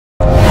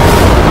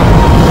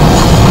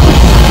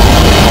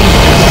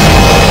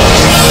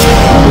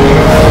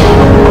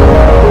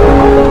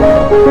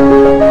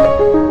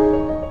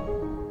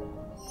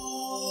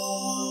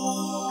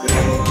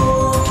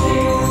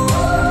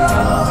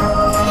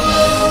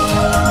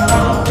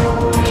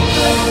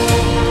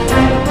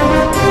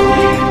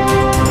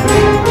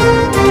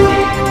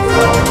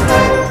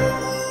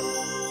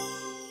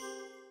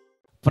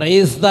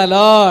Praise the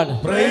Lord.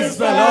 Praise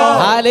the Lord.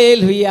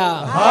 Hallelujah.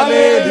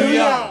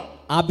 Hallelujah.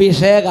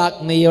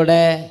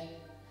 അഭിഷേകാഗ്നിയുടെ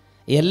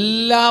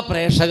എല്ലാ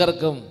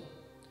പ്രേക്ഷകർക്കും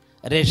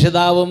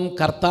രക്ഷിതാവും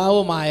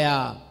കർത്താവുമായ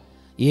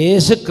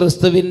യേശു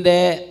ക്രിസ്തുവിൻ്റെ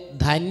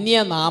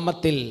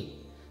ധന്യനാമത്തിൽ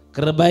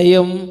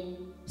കൃപയും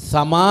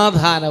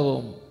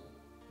സമാധാനവും.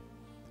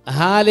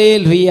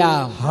 ഹല്ലേലൂയ.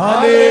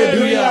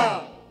 ഹല്ലേലൂയ.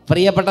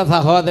 പ്രിയപ്പെട്ട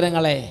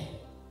സഹോദരങ്ങളെ,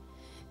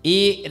 ഈ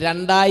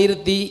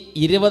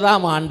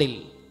 2020 ആണ്ടിൽ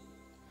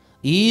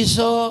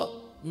ഈശോ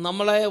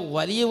നമ്മളെ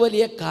വലിയ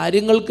വലിയ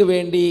കാര്യങ്ങൾക്ക്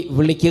വേണ്ടി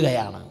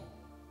വിളിക്കുകയാണ്.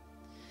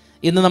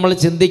 ഇന്ന് നമ്മൾ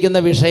ചിന്തിക്കുന്ന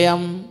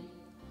വിഷയം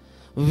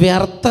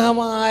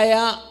വ്യർത്ഥമായ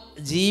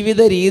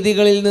ജീവിത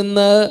രീതികളിൽ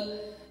നിന്ന്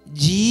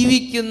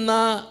ജീവിക്കുന്ന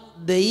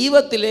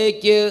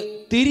ദൈവത്തിലേക്ക്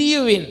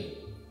തിരിയുവിൻ.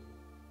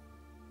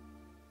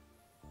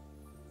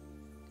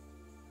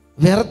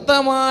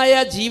 വ്യർത്ഥമായ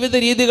ജീവിത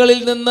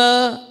രീതികളിൽ നിന്ന്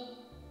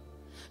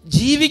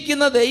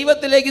ജീവിക്കുന്ന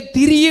ദൈവത്തിലേക്ക്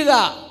തിരിയുക.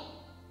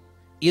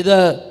 ഇത്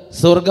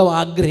സ്വർഗം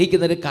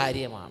ആഗ്രഹിക്കുന്നൊരു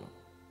കാര്യമാണ്.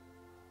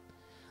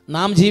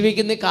 നാം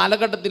ജീവിക്കുന്ന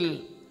കാലഘട്ടത്തിൽ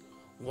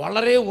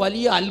വളരെ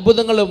വലിയ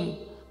അത്ഭുതങ്ങളും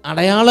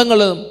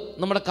അടയാളങ്ങളും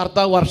നമ്മുടെ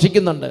കർത്താവ്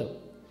വർഷിക്കുന്നുണ്ട്.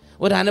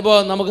 ഒരു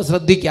അനുഭവം നമുക്ക്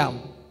ശ്രദ്ധിക്കാം.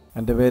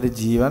 എൻ്റെ പേര്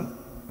ജീവൻ.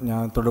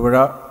 ഞാൻ തൊടുപുഴ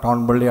ടൗൺ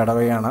പള്ളി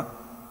അടവയാണ്.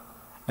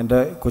 എൻ്റെ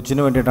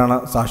കൊച്ചിന് വേണ്ടിയിട്ടാണ്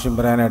സാക്ഷ്യം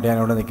പറയാനായിട്ട്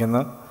ഞാനിവിടെ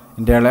നിൽക്കുന്നത്.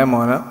 എൻ്റെ ഇളയ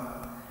മോന്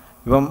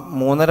ഇപ്പം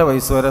 3.5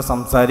 വയസ്സ് വരെ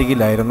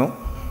സംസാരിക്കില്ലായിരുന്നു.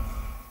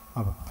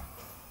 അപ്പം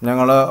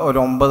ഞങ്ങൾ ഒരു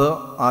 9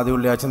 ആദ്യ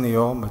വെള്ളിയാഴ്ച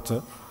നിയോഗം വെച്ച്,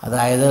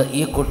 അതായത്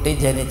ഈ കുട്ടി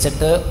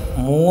ജനിച്ചിട്ട്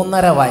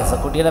 3.5 വയസ്സ്.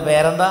 കുട്ടിയുടെ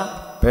പേരെന്താ?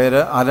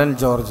 പേര് അലൻ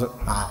ജോർജ്.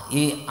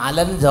 ഈ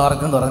അലൻ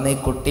ജോർജ് എന്ന് പറയുന്ന ഈ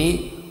കുട്ടി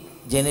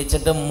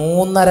ജനിച്ചിട്ട്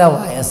 3.5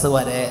 വയസ്സ്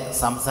വരെ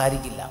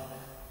സംസാരിക്കില്ല.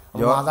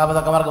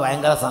 മാതാപിതാക്കന്മാർക്ക്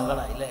ഭയങ്കര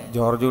സങ്കടമായില്ലേ?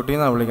 ജോർജ് കുട്ടി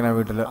എന്നാണ് വിളിക്കണേ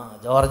വീട്ടിൽ.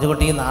 ജോർജ്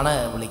കുട്ടി എന്നാണ്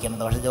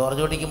വിളിക്കുന്നത്. പക്ഷെ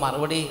ജോർജ് കുട്ടിക്ക്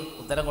മറുപടി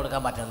ഉത്തരം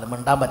കൊടുക്കാൻ പറ്റുന്നില്ല,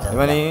 മിണ്ടാൻ പറ്റില്ല.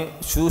 ഇവൻ ഈ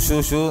ഷൂ ഷൂ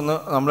ഷൂ എന്ന്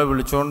നമ്മളെ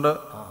വിളിച്ചുകൊണ്ട്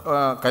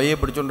കയ്യെ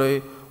പിടിച്ചുകൊണ്ട് പോയി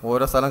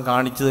ഓരോ സ്ഥലം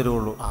കാണിച്ചു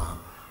തരുള്ളൂ.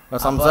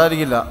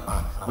 സംസാരിക്കില്ല.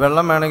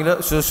 വെള്ളം വേണമെങ്കിൽ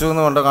ഷൂ ഷൂ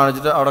എന്ന് കൊണ്ട്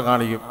കാണിച്ചിട്ട് അവിടെ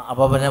കാണിക്കും.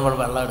 അപ്പോൾ പിന്നെ നമ്മൾ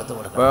വെള്ളം എടുത്ത്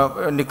കൊടുക്കും.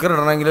 നിക്കർ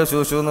ഇടണമെങ്കിൽ ഷൂ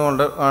ഷൂ എന്ന്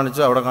കൊണ്ട്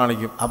കാണിച്ച് അവിടെ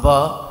കാണിക്കും. അപ്പോൾ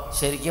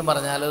ശരിക്കും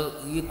പറഞ്ഞാൽ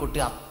ഈ കുട്ടി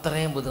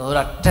അത്രയും ബുദ്ധിമുട്ട്,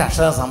 ഒരൊറ്റ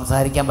അക്ഷരം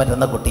സംസാരിക്കാൻ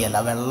പറ്റുന്ന കുട്ടിയല്ല.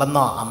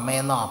 വെള്ളമെന്നോ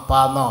അമ്മയെന്നോ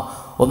അപ്പാന്നോ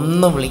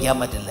ഒന്നും വിളിക്കാൻ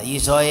പറ്റില്ല.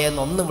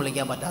 ഈശോയെന്നൊന്നും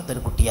വിളിക്കാൻ പറ്റാത്തൊരു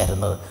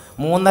കുട്ടിയായിരുന്നു.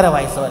 3.5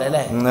 വയസ്സ് വരെ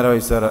അല്ലേ? 3.5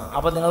 വയസ്സ് വരെ.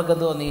 അപ്പോൾ നിങ്ങൾക്ക്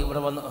എന്ത് തോന്നി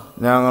ഇവിടെ വന്നു?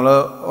 ഞങ്ങൾ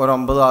ഒരു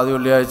 9 ആദ്യ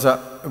വെള്ളിയാഴ്ച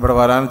ഇവിടെ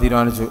വരാൻ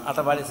തീരുമാനിച്ചു.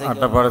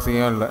 അട്ടപ്പാടി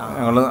സിയോനിൽ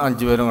ഞങ്ങൾ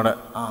 5 പേരും കൂടെ,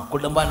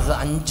 കുടുംബം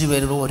 5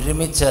 പേരും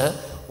ഒരുമിച്ച്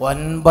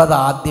 9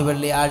 ആദ്യ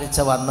വെള്ളിയാഴ്ച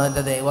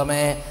വന്നതിൻ്റെ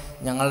ദൈവമേ,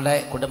 ഞങ്ങളുടെ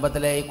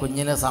കുടുംബത്തിലെ ഈ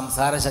കുഞ്ഞിന്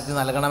സംസാര ശക്തി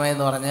നൽകണമേ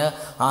എന്ന് പറഞ്ഞ്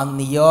ആ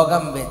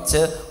നിയോഗം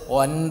വെച്ച്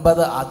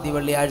 9 ആദ്യ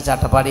വെള്ളിയാഴ്ച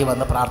അട്ടപ്പാടി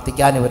വന്ന്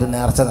പ്രാർത്ഥിക്കാൻ ഇവർ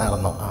നേർച്ച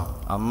നേർന്നു.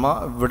 അമ്മ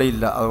ഇവിടെ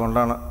ഇല്ല,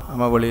 അതുകൊണ്ടാണ്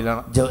അമ്മ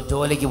വെളിയിലാണ്.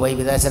 ജോലിക്ക് പോയി,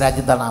 വിദേശ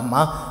രാജ്യത്താണ് അമ്മ.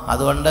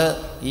 അതുകൊണ്ട്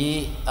ഈ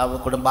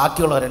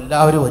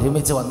ബാക്കിയുള്ളവരെല്ലാവരും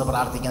ഒരുമിച്ച് വന്ന്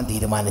പ്രാർത്ഥിക്കാൻ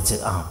തീരുമാനിച്ച്.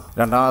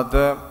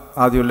 രണ്ടാമത്തെ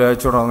ആദ്യ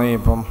വെള്ളിയാഴ്ച തുടങ്ങി.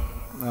 ഇപ്പം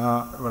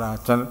ഇവിടെ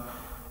അച്ഛൻ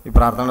ഈ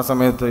പ്രാർത്ഥന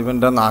സമയത്ത്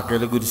ഇവൻ്റെ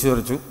നാക്കയിൽ കുരിശ്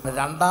വരച്ചു.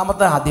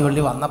 രണ്ടാമത്തെ ആദ്യ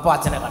വെള്ളി വന്നപ്പോൾ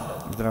അച്ഛനെ കണ്ടു.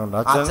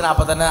 അച്ഛൻ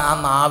അപ്പം തന്നെ ആ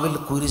നാവിൽ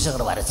കുരിശ്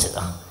അങ്ങോട്ട്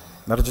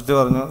വരച്ചിട്ട്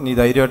പറഞ്ഞു, നീ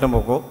ധൈര്യമായിട്ടും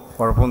പോക്കോ,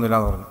 കുഴപ്പമൊന്നുമില്ല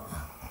എന്ന് പറഞ്ഞു.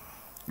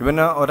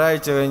 ഇവന്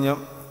ഒരാഴ്ച കഴിഞ്ഞ്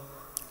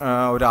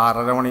ഒരു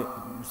 6:30 മണി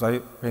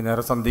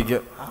വൈകുന്നേരം സന്ധ്യയ്ക്ക്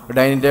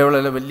ഡൈനിങ്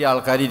ടേബിളിൽ വലിയ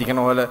ആൾക്കാർ ഇരിക്കണ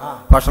പോലെ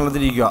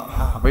ഭക്ഷണത്തിലിരിക്കുക.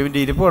 അപ്പോൾ ഇവൻ്റെ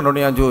ഇരിപ്പ്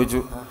കണ്ടുകൊണ്ട് ഞാൻ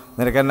ചോദിച്ചു,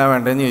 നിനക്ക് എന്നാ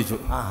വേണ്ടതെന്ന് ചോദിച്ചു.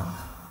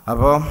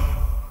 അപ്പോൾ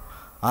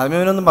ആദ്യമേ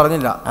ഇവനൊന്നും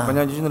പറഞ്ഞില്ല. അപ്പം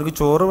ഞാൻ ചോദിച്ചു, നിനക്ക്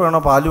ചോറ് വേണോ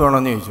പാല് വേണോ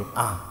എന്ന് ചോദിച്ചു.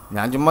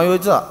 ഞാൻ ചുമ്മാ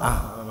ചോദിച്ചാ,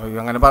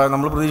 അങ്ങനെ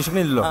നമ്മൾ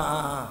പ്രതീക്ഷിക്കണില്ലല്ലോ.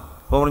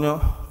 അപ്പോൾ പറഞ്ഞു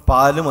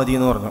പാല് മതി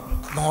എന്ന് പറഞ്ഞു.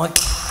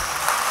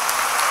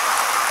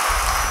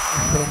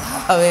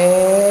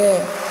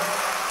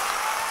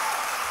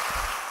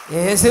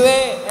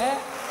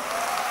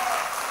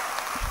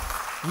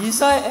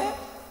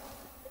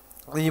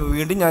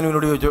 വീണ്ടും ഞാൻ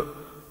ഇവനോട് ചോദിച്ചു,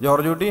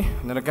 ജോർജ് കുട്ടി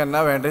നിനക്ക് എന്നാ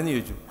വേണ്ടതെന്ന്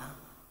ചോദിച്ചു.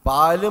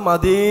 പാല്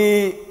മതി.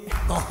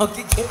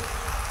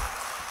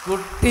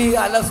 കുട്ടി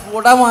അല്ല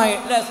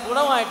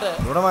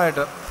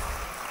സ്ഫുടമായിട്ട്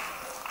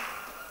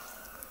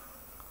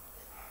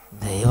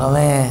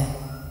ദൈവമേ,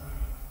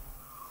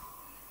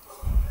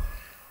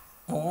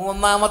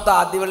 3ാമത്തെ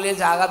ആദ്യ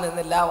വെള്ളിയാഴ്ച ആകാൻ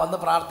നിന്നില്ല, വന്ന്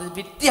പ്രാർത്ഥിച്ച്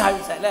പിറ്റേ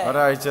ആഴ്ച അല്ലേ?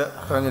 ഒരാഴ്ച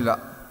കഴിഞ്ഞില്ല.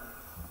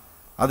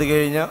 അത്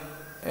കഴിഞ്ഞ്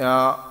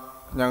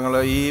ഞങ്ങൾ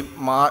ഈ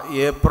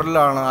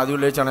ഏപ്രിലാണ് ആദ്യ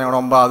വെള്ളിയാഴ്ചയാണ്, ഞങ്ങളുടെ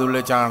 9 ആദ്യ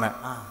വെള്ളിയാഴ്ചയാണ്.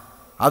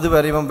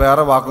 അതുവരെ ഇവൻ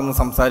വേറെ വാക്കൊന്നും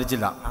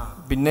സംസാരിച്ചില്ല.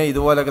 പിന്നെ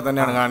ഇതുപോലെയൊക്കെ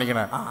തന്നെയാണ്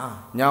കാണിക്കണേ.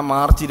 ഞാൻ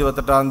മാർച്ച്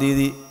 28-ാം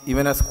തീയതി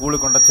ഇവനെ സ്കൂളിൽ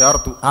കൊണ്ട്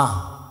ചേർത്തു.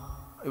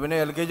 ഇവനെ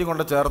LKG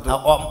കൊണ്ട് ചേർത്തു.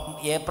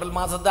 ഏപ്രിൽ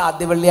മാസത്തെ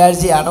ആദ്യ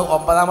വെള്ളിയാഴ്ചയാണ്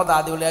 9ാമത്തെ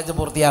ആദ്യ വെള്ളിയാഴ്ച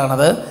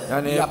പൂർത്തിയാകണത്.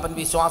 അപ്പൻ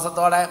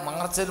വിശ്വാസത്തോടെ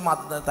മാർച്ചിൽ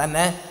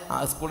തന്നെ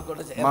സ്കൂളിൽ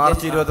കൊണ്ട്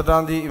മാർച്ച്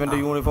 28-ാം തീയതി ഇവന്റെ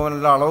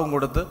യൂണിഫോമിനുള്ള അളവും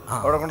കൊടുത്ത്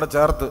അവിടെ കൊണ്ട്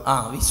ചേർത്ത്.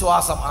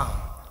 വിശ്വാസം.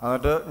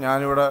 എന്നിട്ട്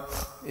ഞാനിവിടെ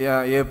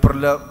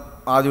ഏപ്രിൽ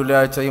ആദ്യ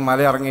വെള്ളിയാഴ്ച ഈ മല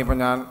ഇറങ്ങിയപ്പോൾ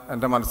ഞാൻ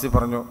എൻ്റെ മനസ്സിൽ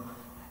പറഞ്ഞു,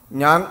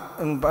 ഞാൻ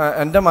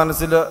എൻ്റെ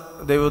മനസ്സിൽ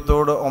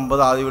ദൈവത്തോട്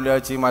 9 ആദ്യ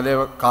വെള്ളിയാഴ്ച ഈ മലയെ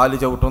കാല്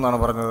ചവിട്ടുമെന്നാണ്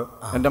പറഞ്ഞത്.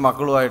 എൻ്റെ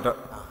മക്കളുമായിട്ട്,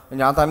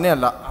 ഞാൻ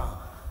തന്നെയല്ല.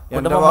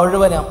 കുടുംബം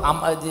മുഴുവനും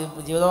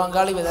ജീവിത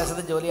പങ്കാളി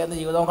വിദേശത്ത് ജോലി ചെയ്യുന്ന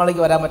ജീവിത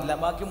പങ്കാളിക്ക് വരാൻ പറ്റില്ല,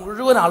 ബാക്കി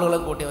മുഴുവൻ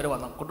ആളുകളും കൂട്ടി അവർ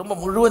വന്നു, കുടുംബം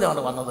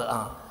മുഴുവനാണ് വന്നത്.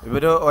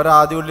 ഇവർ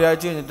ഒരാദ്യ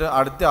വെള്ളിയാഴ്ച കഴിഞ്ഞിട്ട്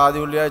അടുത്ത ആദ്യ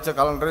വെള്ളിയാഴ്ച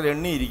കലണ്ടറിൽ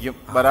എണ്ണിയിരിക്കും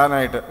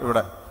വരാനായിട്ട്.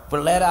 ഇവിടെ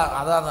പിള്ളേരാ,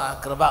 അതാണ്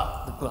കൃപ,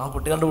 ആ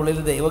കുട്ടികളുടെ ഉള്ളിൽ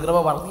ദൈവകൃപ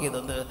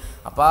പറഞ്ഞത്.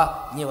 അപ്പം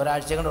ഇനി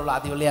ഒരാഴ്ച കൊണ്ടുള്ള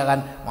ആദ്യ വെള്ളിയാകാൻ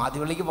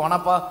ആദ്യവള്ളിക്ക്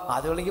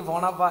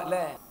പോണപ്പാ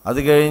അല്ലേ. അത്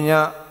കഴിഞ്ഞ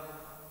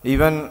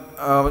ഇവൻ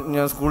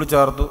ഞാൻ സ്കൂളിൽ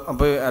ചേർത്തു.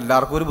 അപ്പോൾ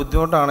എല്ലാവർക്കും ഒരു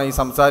ബുദ്ധിമുട്ടാണ് ഈ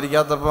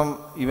സംസാരിക്കാത്തപ്പം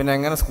ഇവൻ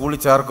എങ്ങനെ സ്കൂളിൽ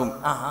ചേർക്കും.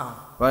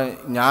 അപ്പം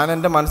ഞാൻ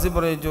എൻ്റെ മനസ്സിൽ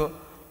പറഞ്ഞു,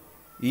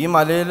 ഈ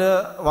മലയിൽ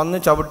വന്ന്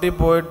ചവിട്ടി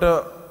പോയിട്ട്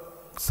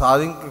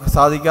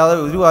സാധിക്കാതെ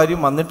ഒരു കാര്യം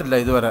വന്നിട്ടില്ല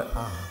ഇതുവരെ.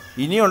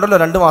 ഇനിയുണ്ടല്ലോ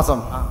 2 മാസം.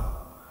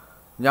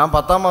 ഞാൻ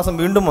 10ാം മാസം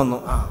വീണ്ടും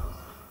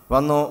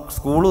വന്നു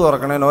സ്കൂൾ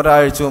തുറക്കണേന്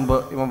ഒരാഴ്ച മുമ്പ്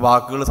ഇവൻ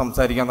വാക്കുകൾ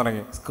സംസാരിക്കാൻ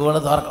തുടങ്ങി. സ്കൂൾ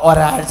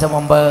ഒരാഴ്ച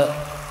മുമ്പ്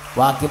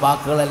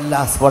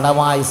വാക്കുകളെല്ലാം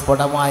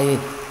സ്ഫുടമായി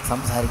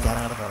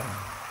സംസാരിക്കാനാണ് തുടങ്ങി.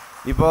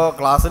 ഇപ്പോൾ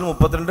ക്ലാസ്സിൽ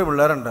 32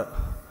 പിള്ളേരുണ്ട്.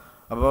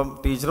 അപ്പം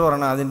ടീച്ചർ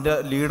പറഞ്ഞ അതിൻ്റെ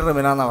ലീഡർ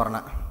ഇവനാന്നാണ്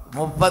പറഞ്ഞത്.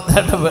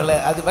 32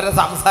 പിള്ളേർ, അതിവരെ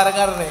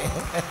സംസാരക്കാരനെ.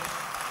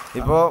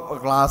 ഇപ്പോൾ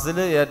ക്ലാസ്സിൽ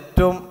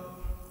ഏറ്റവും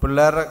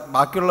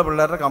ബാക്കിയുള്ള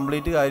പിള്ളേരുടെ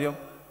കംപ്ലീറ്റ് കാര്യം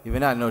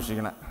ഇവനെ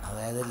അന്വേഷിക്കണേ.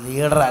 അതായത്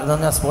ലീഡർ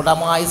എന്ന്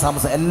സ്ഫുടമായി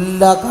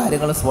എല്ലാ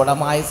കാര്യങ്ങളും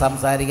സ്ഫുടമായി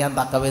സംസാരിക്കാൻ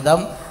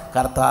തക്കവിധം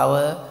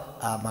കർത്താവ്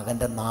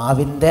മകൻ്റെ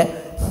നാവിൻ്റെ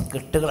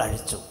കെട്ടുകൾ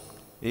അഴിച്ചു.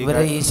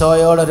 ഇവരെ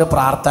ഈശോയോടൊരു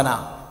പ്രാർത്ഥന,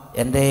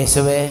 എൻ്റെ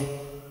യേശുവേ,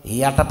 ഈ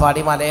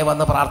അട്ടപ്പാടി മലയെ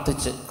വന്ന്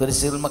പ്രാർത്ഥിച്ച്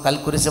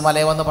കൽക്കുരിശ്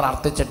മലയെ വന്ന്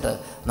പ്രാർത്ഥിച്ചിട്ട്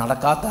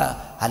നടക്കാത്ത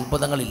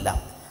അത്ഭുതങ്ങളില്ല.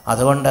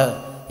 അതുകൊണ്ട്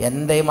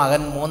എൻ്റെ ഈ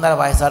മകൻ 3.5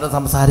 വയസ്സായിട്ട്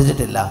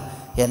സംസാരിച്ചിട്ടില്ല.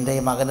 എൻ്റെ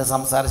ഈ മകന്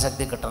സംസാര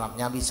ശക്തി കിട്ടണം.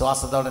 ഞാൻ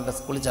വിശ്വാസത്തോടെ എൻ്റെ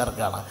സ്കൂളിൽ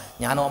ചേർക്കുകയാണ്.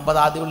 ഞാൻ 9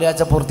 ആദ്യ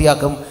വെള്ളിയാഴ്ച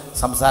പൂർത്തിയാക്കും,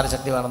 സംസാര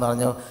ശക്തി വേണമെന്ന്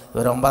പറഞ്ഞു.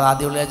 ഇവർ 9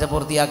 ആദ്യ വെള്ളിയാഴ്ച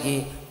പൂർത്തിയാക്കി.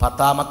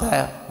 10ാമത്തെ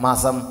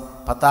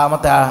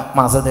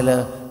മാസത്തിൽ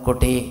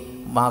കുട്ടി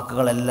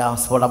വാക്കുകളെല്ലാം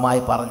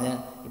സ്ഫുടമായി പറഞ്ഞ്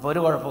ഇപ്പോൾ ഒരു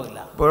കുഴപ്പമില്ല,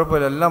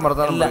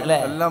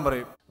 എല്ലാം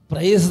പറയും.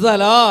 Praise the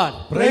Lord.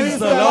 Praise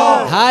the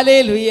Lord.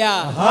 Hallelujah.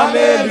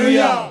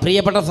 Hallelujah.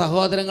 പ്രിയപ്പെട്ട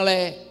സഹോദരങ്ങളെ,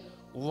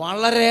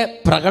 വളരെ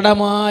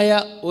പ്രകടമായ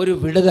ഒരു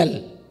വിടുതൽ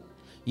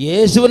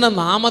യേശുവിൻ്റെ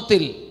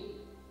നാമത്തിൽ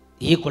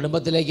ഈ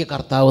കുടുംബത്തിലേക്ക്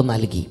കർത്താവ്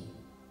നൽകി.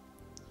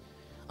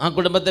 ആ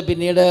കുടുംബത്തെ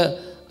പിന്നീട്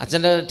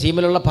അച്ഛൻ്റെ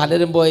ടീമിലുള്ള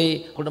പലരും പോയി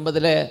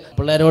കുടുംബത്തിലെ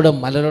പിള്ളേരോടും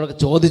പലരോടൊക്കെ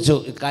ചോദിച്ചു,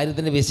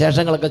 ഇക്കാര്യത്തിൻ്റെ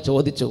വിശേഷങ്ങളൊക്കെ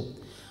ചോദിച്ചു.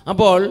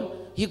 അപ്പോൾ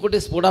ഈ കുട്ടി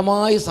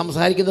സ്ഫുടമായി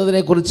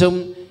സംസാരിക്കുന്നതിനെക്കുറിച്ചും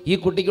ഈ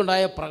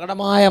കുട്ടിക്കുണ്ടായ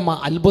പ്രകടമായ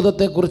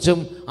അത്ഭുതത്തെക്കുറിച്ചും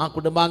ആ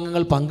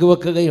കുടുംബാംഗങ്ങൾ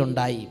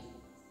പങ്കുവെക്കുകയുണ്ടായി.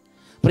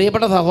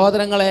 പ്രിയപ്പെട്ട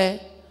സഹോദരങ്ങളെ,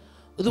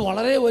 ഇത്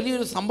വളരെ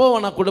വലിയൊരു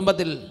സംഭവമാണ് ആ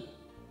കുടുംബത്തിൽ.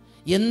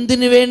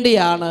 എന്തിനു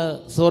വേണ്ടിയാണ്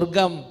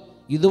സ്വർഗം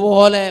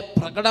ഇതുപോലെ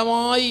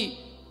പ്രകടമായി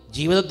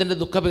ജീവിതത്തിൻ്റെ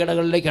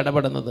ദുഃഖപീഠകളിലേക്ക്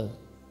ഇടപെടുന്നത്,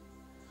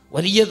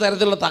 വലിയ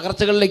തരത്തിലുള്ള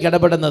തകർച്ചകളിലേക്ക്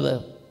ഇടപെടുന്നത്?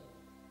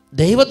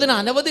 ദൈവത്തിന്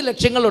അനവധി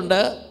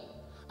ലക്ഷ്യങ്ങളുണ്ട്.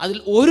 അതിൽ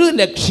ഒരു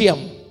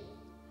ലക്ഷ്യം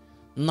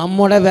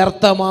നമ്മുടെ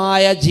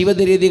വ്യർത്ഥമായ ജീവിത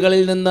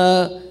രീതികളിൽ നിന്ന്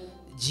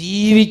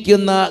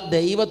ജീവിക്കുന്ന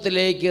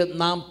ദൈവത്തിലേക്ക്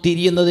നാം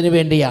തിരിയുന്നതിന്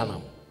വേണ്ടിയാണ്.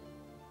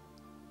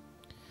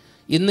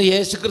 ഇന്ന്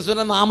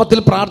യേശുക്രിസ്തുവിൻ്റെ നാമത്തിൽ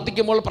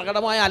പ്രാർത്ഥിക്കുമ്പോൾ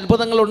പ്രകടമായ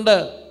അത്ഭുതങ്ങളുണ്ട്,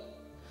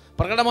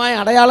 പ്രകടമായ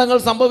അടയാളങ്ങൾ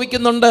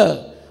സംഭവിക്കുന്നുണ്ട്.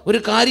 ഒരു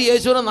കാര്യം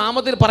യേശുവിൻ്റെ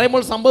നാമത്തിൽ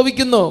പറയുമ്പോൾ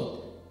സംഭവിക്കുന്നു.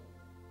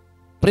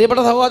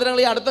 പ്രിയപ്പെട്ട സഹോദരങ്ങൾ,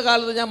 ഈ അടുത്ത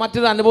കാലത്ത് ഞാൻ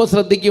മറ്റൊരു അനുഭവം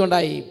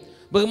ശ്രദ്ധിക്കുകയുണ്ടായി.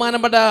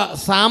 ബഹുമാനപ്പെട്ട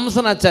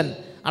സാംസൺ അച്ഛൻ,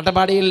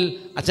 അട്ടപ്പാടിയിൽ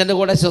അച്ഛൻ്റെ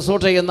കൂടെ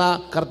ശുശ്രൂഷ ചെയ്യുന്ന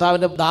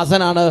കർത്താവിൻ്റെ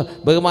ദാസനാണ്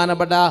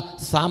ബഹുമാനപ്പെട്ട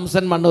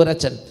സാംസൺ മണ്ണൂർ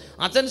അച്ഛൻ.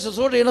 അച്ഛൻ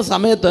ശുശ്രൂഷ ചെയ്യുന്ന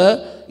സമയത്ത്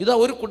ഇതാ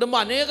ഒരു കുടുംബം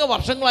അനേക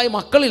വർഷങ്ങളായി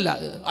മക്കളില്ല,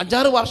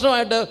 5-6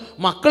 വർഷമായിട്ട്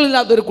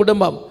മക്കളില്ലാത്തൊരു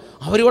കുടുംബം.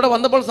 അവരിവിടെ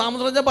വന്നപ്പോൾ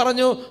സാംസൺ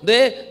പറഞ്ഞു, ദേ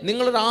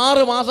നിങ്ങളൊരു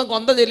 6 മാസം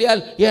കൊന്ത ചെല്ലിയാൽ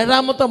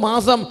 7ാമത്തെ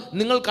മാസം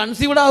നിങ്ങൾ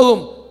കൺസീവ്ഡ് ആകും.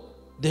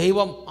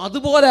 ദൈവം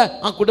അതുപോലെ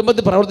ആ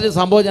കുടുംബത്തിൽ പ്രവർത്തിച്ച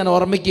സംഭവം ഞാൻ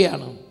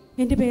ഓർമ്മിക്കുകയാണ്.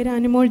 എൻ്റെ പേര്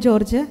അനുമോൾ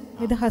ജോർജ്,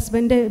 ഇത്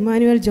ഹസ്ബൻഡ്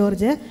ഇമാനുവൽ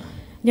ജോർജ്.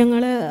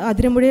 ഞങ്ങൾ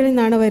അതിരമ്പുഴയിൽ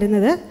നിന്നാണ്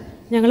വരുന്നത്.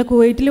 ഞങ്ങൾ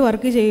കുവൈറ്റിൽ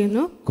വർക്ക്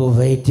ചെയ്യുന്നു.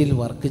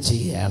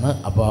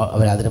 അപ്പോൾ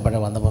അവർ അതിരമ്പുഴ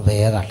വന്നപ്പോൾ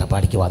വേഗം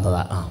അട്ടപ്പാടിക്ക്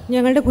വന്നതാണ്.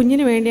 ഞങ്ങളുടെ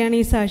കുഞ്ഞിന് വേണ്ടിയാണ്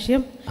ഈ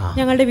സാക്ഷ്യം.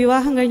 ഞങ്ങളുടെ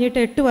വിവാഹം കഴിഞ്ഞിട്ട്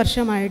 8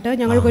 വർഷമായിട്ട്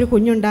ഞങ്ങൾക്കൊരു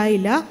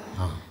കുഞ്ഞുണ്ടായില്ല.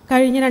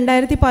 കഴിഞ്ഞ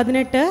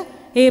 2018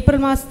 ഏപ്രിൽ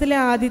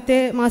മാസത്തിലെ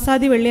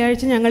മാസാദ്യ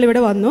വെള്ളിയാഴ്ച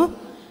ഞങ്ങളിവിടെ വന്നു.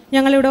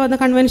 ഞങ്ങളിവിടെ വന്ന്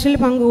കൺവെൻഷനിൽ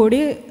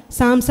പങ്കുകൂടി.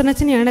 സാംസൺ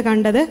അച്ഛനെയാണ്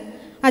കണ്ടത്.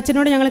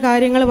 അച്ഛനോട് ഞങ്ങൾ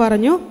കാര്യങ്ങൾ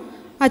പറഞ്ഞു.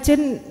 അച്ഛൻ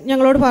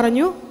ഞങ്ങളോട്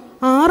പറഞ്ഞു,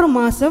 6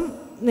 മാസം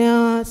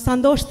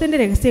സന്തോഷത്തിൻ്റെ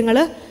രഹസ്യങ്ങൾ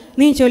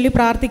നീ ചൊല്ലി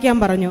പ്രാർത്ഥിക്കാൻ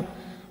പറഞ്ഞു.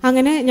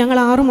 അങ്ങനെ ഞങ്ങൾ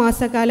 6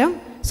 മാസക്കാലം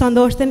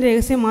സന്തോഷത്തിൻ്റെ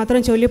രഹസ്യം മാത്രം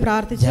ചൊല്ലി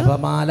പ്രാർത്ഥിച്ചു.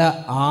 ജപമാല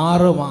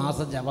 6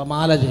 മാസം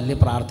ജപമാല ചൊല്ലി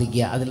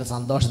പ്രാർത്ഥിക്കുക, അതിൽ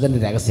സന്തോഷത്തിൻ്റെ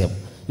രഹസ്യം.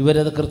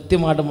 ഇവരത്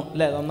കൃത്യമായിട്ട്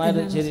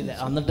നന്നായിട്ട് ശരിയില്ല.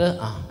 എന്നിട്ട്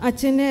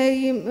അച്ഛൻ്റെ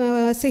ഈ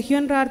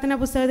സെഹിയോൻ പ്രാർത്ഥന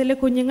പുസ്തകത്തിൽ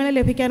കുഞ്ഞുങ്ങളെ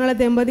ലഭിക്കാനുള്ള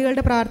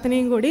ദമ്പതികളുടെ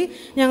പ്രാർത്ഥനയും കൂടി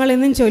ഞങ്ങൾ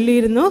എന്നും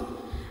ചൊല്ലിയിരുന്നു.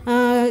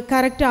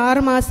 കറക്റ്റ്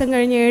 6 മാസം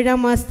കഴിഞ്ഞ് 7ാം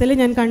മാസത്തിൽ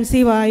ഞാൻ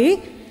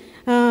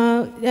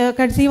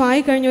കൺസീവായി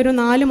കഴിഞ്ഞ ഒരു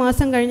 4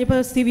 മാസം കഴിഞ്ഞപ്പോൾ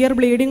സിവിയർ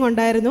ബ്ലീഡിങ്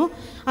ഉണ്ടായിരുന്നു.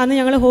 അന്ന്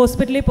ഞങ്ങൾ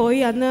ഹോസ്പിറ്റലിൽ പോയി.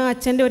 അന്ന്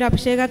അച്ഛൻ്റെ ഒരു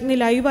അഭിഷേകാഗ്നി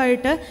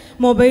ലൈവായിട്ട്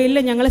മൊബൈലിൽ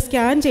ഞങ്ങൾ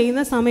സ്കാൻ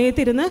ചെയ്യുന്ന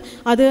സമയത്തിരുന്ന്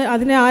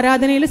അതിൻ്റെ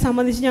ആരാധനയിൽ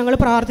സംബന്ധിച്ച് ഞങ്ങൾ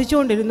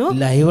പ്രാർത്ഥിച്ചുകൊണ്ടിരുന്നു.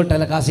 ലൈവ്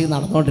ടെലികാസ്റ്റിംഗ്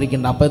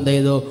നടന്നുകൊണ്ടിരിക്കുന്നുണ്ട്. അപ്പോൾ എന്ത്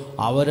ചെയ്തു,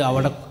 അവർ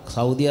അവിടെ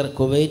സൗദി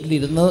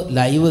കുവൈറ്റിലിരുന്ന്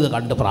ലൈവ്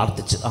കണ്ട്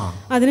പ്രാർത്ഥിച്ചു.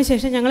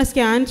 അതിനുശേഷം ഞങ്ങൾ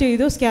സ്കാൻ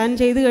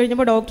ചെയ്തു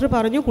കഴിഞ്ഞപ്പോൾ ഡോക്ടർ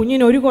പറഞ്ഞു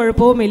കുഞ്ഞിനൊരു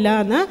കുഴപ്പവുമില്ല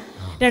എന്ന്.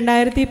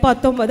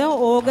 2019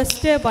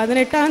 ഓഗസ്റ്റ്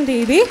 18-ാം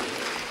തീയതി.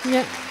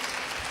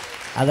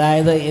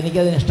 അതായത്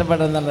എനിക്കതിന്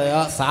ഇഷ്ടപ്പെട്ടതെന്നറിയോ,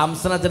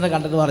 സാംസൺ അച്ഛനെ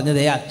കണ്ടിട്ട്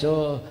പറഞ്ഞതേ, അച്ചോ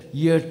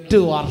 8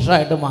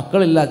 വർഷമായിട്ട്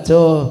മക്കളില്ല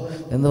അച്ചോ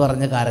എന്ന്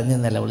പറഞ്ഞ് കരഞ്ഞ്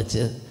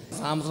നിലവിളിച്ച്.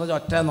 സാംസൺ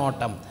ഒറ്റ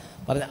നോട്ടം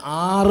പറഞ്ഞ്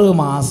 6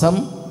 മാസം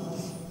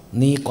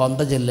നീ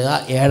കൊന്ത ചെല്ലുക,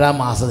 7-ാം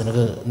മാസം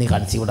നിനക്ക് നീ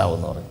കൺസീവ്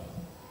ആവുമെന്ന് പറഞ്ഞു.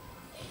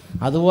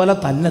 അതുപോലെ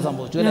തന്നെ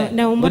സംഭവിച്ചു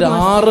അല്ലേ? ഒരു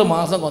 6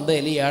 മാസം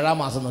കൊന്തയില് 7-ാം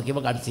മാസം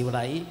നോക്കിയപ്പോൾ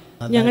കൺസീവ്ഡായി.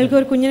 ഞങ്ങൾക്ക്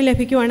ഒരു കുഞ്ഞിനെ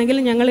ലഭിക്കുവാണെങ്കിൽ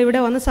ഞങ്ങൾ ഇവിടെ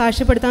വന്ന്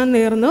സാക്ഷ്യപ്പെടുത്താൻ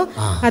നേർന്നു.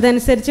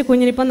 അതനുസരിച്ച്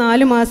കുഞ്ഞിനിപ്പോൾ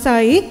 4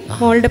 മാസമായി.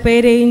 മോളുടെ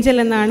പേര് ഏഞ്ചൽ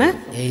എന്നാണ്.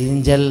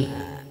 ഏഞ്ചൽ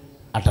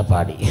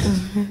അട്ടപ്പാടി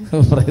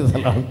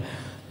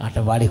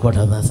അട്ടപ്പാടി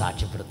കൊണ്ടുവന്ന്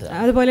സാക്ഷ്യപ്പെടുത്തുക.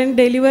 അതുപോലെ തന്നെ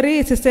ഡെലിവറി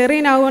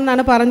സിസേറിയൻ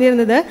ആകുമെന്നാണ്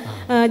പറഞ്ഞിരുന്നത്.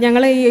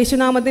 ഞങ്ങൾ ഈ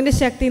യേശുനാമത്തിൻ്റെ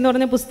ശക്തി എന്ന്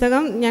പറഞ്ഞ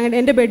പുസ്തകം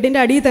എൻ്റെ ബെഡിൻ്റെ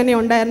അടിയിൽ തന്നെ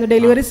ഉണ്ടായിരുന്നു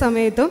ഡെലിവറി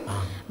സമയത്തും.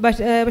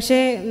 പക്ഷേ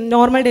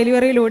നോർമൽ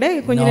ഡെലിവറിയിലൂടെ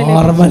കുഞ്ഞിനെ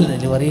നോർമൽ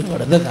ഡെലിവറി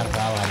കൊടുത്ത്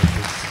കർത്താവാണ്.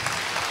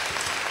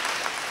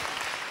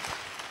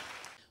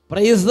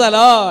 Praise the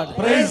Lord.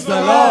 Praise the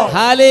Lord.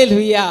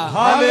 Hallelujah.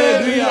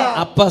 Hallelujah.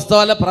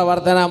 അപ്പസ്തോല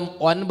പ്രവർത്തനം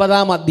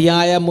 9-ാം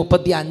അധ്യായം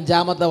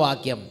 35-ാമത്തെ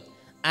വാക്യം.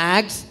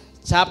 Acts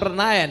chapter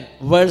 9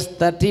 verse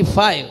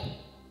 35.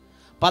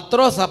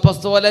 പത്രോസ്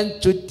അപ്പസ്തോലൻ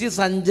ചുറ്റി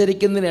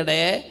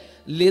സഞ്ചരിക്കുന്നതിനിടെ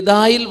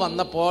ലിദായിൽ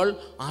വന്നപ്പോൾ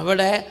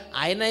അവിടെ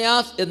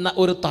ഐനയാസ് എന്ന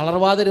ഒരു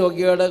തളർവാദ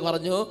രോഗിയോട്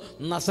പറഞ്ഞു,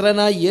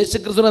 നസ്രനായ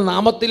യേശുക്രിസ്തുവിന്റെ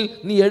നാമത്തിൽ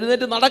നീ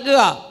എഴുന്നേറ്റ് നടക്കുക.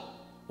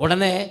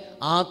 ഉടനെ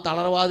ആ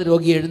തളർവാദ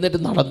രോഗി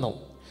എഴുന്നേറ്റ് നടന്നു.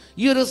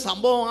 ഈ ഒരു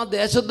സംഭവം ആ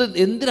ദേശത്ത്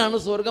എന്തിനാണ്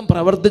സ്വർഗം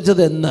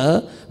പ്രവർത്തിച്ചതെന്ന്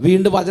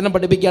വീണ്ടും വചനം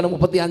പഠിപ്പിക്കുകയാണ്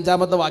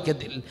 35-ാമത്തെ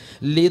വാക്യത്തിൽ.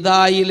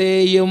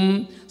 ലിദായിലെയും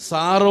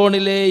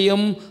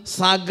സാറോണിലെയും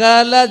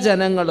സകല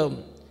ജനങ്ങളും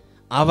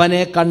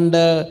അവനെ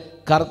കണ്ട്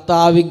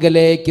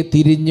കർത്താവിങ്കലേക്ക്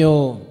തിരിഞ്ഞു.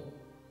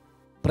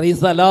 Praise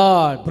the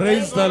Lord.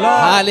 Praise the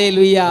Lord.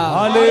 Hallelujah.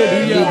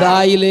 Hallelujah.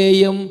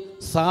 ലിദായിലെയും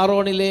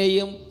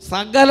സാറോണിലെയും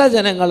സകല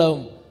ജനങ്ങളും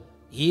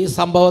ഈ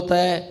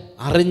സംഭവത്തെ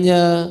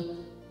അറിഞ്ഞ്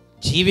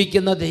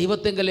ജീവിക്കുന്ന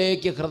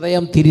ദൈവത്തിങ്കലേക്ക്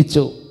ഹൃദയം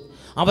തിരിച്ചു.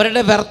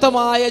 അവരുടെ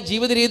വ്യർത്ഥമായ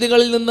ജീവിത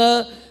രീതികളിൽ നിന്ന്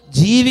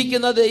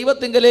ജീവിക്കുന്ന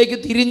ദൈവത്തിങ്കലേക്ക്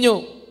തിരിഞ്ഞു.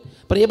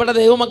 പ്രിയപ്പെട്ട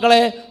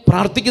ദൈവമക്കളെ,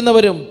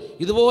 പ്രാർത്ഥിക്കുന്നവരും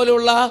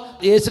ഇതുപോലുള്ള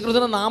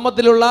യേശുക്രിസ്തുവിന്റെ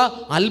നാമത്തിലുള്ള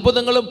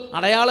അത്ഭുതങ്ങളും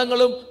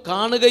അടയാളങ്ങളും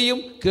കാണുകയും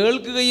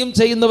കേൾക്കുകയും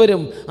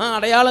ചെയ്യുന്നവരും ആ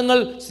അടയാളങ്ങൾ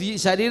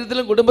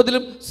ശരീരത്തിലും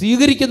കുടുംബത്തിലും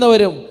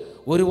സ്വീകരിക്കുന്നവരും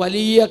ഒരു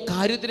വലിയ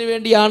കാര്യത്തിന്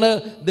വേണ്ടിയാണ്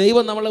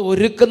ദൈവം നമ്മളെ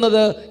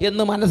ഒരുക്കുന്നത്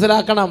എന്ന്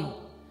മനസ്സിലാക്കണം.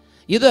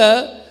 ഇത്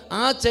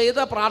ആ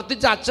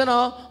പ്രാർത്ഥിച്ച അച്ഛനോ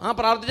ആ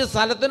പ്രാർത്ഥിച്ച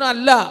സ്ഥലത്തിനോ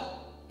അല്ല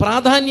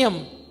പ്രാധാന്യം.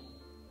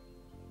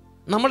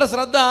 നമ്മുടെ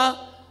ശ്രദ്ധ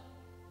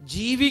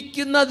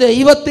ജീവിക്കുന്ന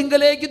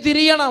ദൈവത്തിങ്കലേക്ക്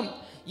തിരിയണം,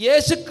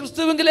 യേശു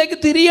ക്രിസ്തുവിലേക്ക്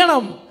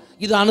തിരിയണം.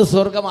 ഇതാണ്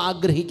സ്വർഗം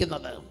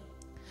ആഗ്രഹിക്കുന്നത്.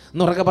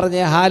 എന്നുറക്കെ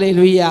പറഞ്ഞേ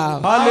ഹല്ലേലൂയ.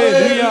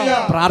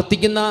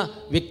 പ്രാർത്ഥിക്കുന്ന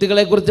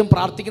വ്യക്തികളെക്കുറിച്ചും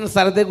പ്രാർത്ഥിക്കുന്ന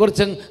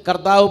സ്ഥലത്തെക്കുറിച്ചും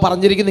കർത്താവ്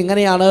പറഞ്ഞിരിക്കുന്നത്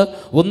ഇങ്ങനെയാണ്.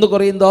 1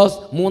 കൊറിന്തോസ്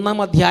 3-ാം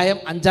അധ്യായം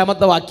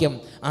 5-ാമത്തെ വാക്യം.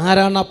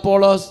 ആരാണ്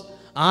അപ്പോളോസ്,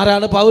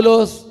 ആരാണ്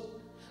പൗലോസ്?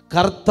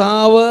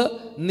 കർത്താവ്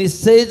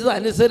നിശ്ചയിച്ചത്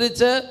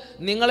അനുസരിച്ച്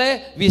നിങ്ങളെ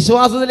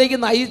വിശ്വാസത്തിലേക്ക്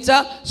നയിച്ച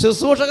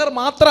ശുശ്രൂഷകർ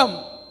മാത്രം.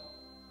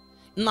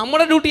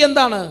 നമ്മുടെ ഡ്യൂട്ടി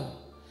എന്താണ്?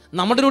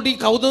 നമ്മുടെ ഡ്യൂട്ടി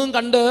കൗതുകം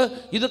കണ്ട്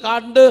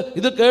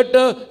ഇത്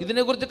കേട്ട്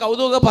ഇതിനെക്കുറിച്ച്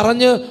കൗതുകം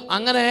പറഞ്ഞ്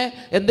അങ്ങനെ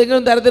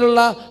എന്തെങ്കിലും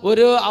തരത്തിലുള്ള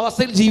ഒരു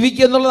അവസ്ഥയിൽ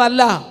ജീവിക്കുക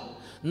എന്നുള്ളതല്ല.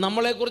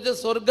 നമ്മളെക്കുറിച്ച്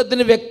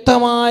സ്വർഗത്തിന്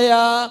വ്യക്തമായ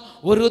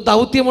ഒരു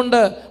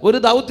ദൗത്യമുണ്ട്. ഒരു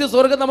ദൗത്യം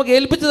സ്വർഗം നമുക്ക്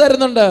ഏൽപ്പിച്ചു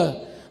തരുന്നുണ്ട്.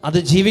 അത്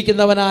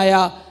ജീവിക്കുന്നവനായ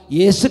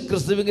യേശു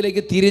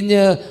ക്രിസ്തുവിലേക്ക്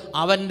തിരിഞ്ഞ്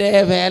അവൻ്റെ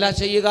വേല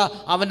ചെയ്യുക,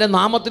 അവൻ്റെ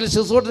നാമത്തിൽ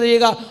ശുശ്രൂഷ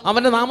ചെയ്യുക,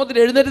 അവൻ്റെ നാമത്തിൽ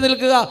എഴുന്നേറ്റ്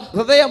നിൽക്കുക,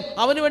 ഹൃദയം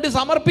അവന് വേണ്ടി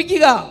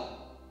സമർപ്പിക്കുക.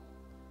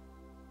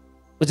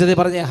 ഉച്ചത്തിൽ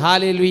പറഞ്ഞേ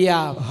ഹല്ലേലൂയ,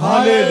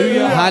 ഹല്ലേലൂയ,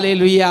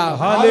 ഹല്ലേലൂയ,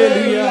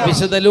 ഹല്ലേലൂയ.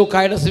 വിശുദ്ധ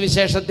ലൂക്കായുടെ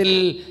സുവിശേഷത്തിൽ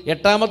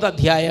 8-ാമത്തെ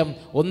അധ്യായം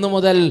 1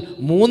 മുതൽ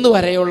 3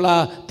 വരെയുള്ള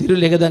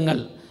തിരുലിഖിതങ്ങൾ.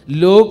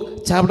 Luke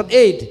chapter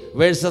 8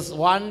 versus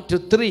 1 to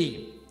 3.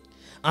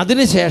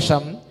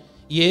 അതിനുശേഷം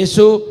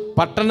യേശു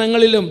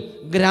പട്ടണങ്ങളിലും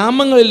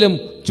ഗ്രാമങ്ങളിലും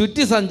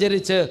ചുറ്റി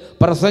സഞ്ചരിച്ച്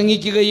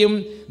പ്രസംഗിക്കുകയും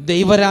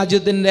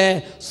ദൈവരാജ്യത്തിൻ്റെ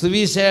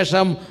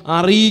സുവിശേഷം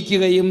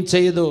അറിയിക്കുകയും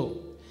ചെയ്തു.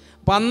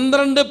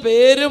 12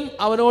 പേരും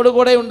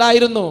അവനോടുകൂടെ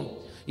ഉണ്ടായിരുന്നു.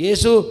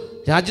 യേശു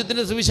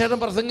രാജ്യത്തിൻ്റെ സുവിശേഷം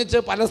പ്രസംഗിച്ച്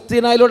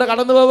പലസ്തീനയിലൂടെ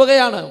കടന്നു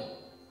പോവുകയാണ്.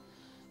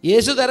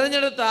 യേശു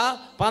തെരഞ്ഞെടുത്ത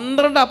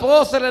 12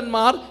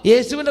 അപ്പോസ്തലന്മാർ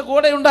യേശുവിൻ്റെ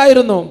കൂടെ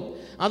ഉണ്ടായിരുന്നു.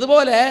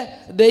 അതുപോലെ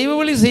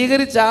ദൈവവിളി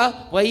സ്വീകരിച്ച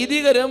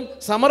വൈദികരും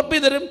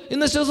സമർപ്പിതരും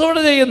ഇന്ന് ശുശ്രൂഷ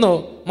ചെയ്യുന്നു.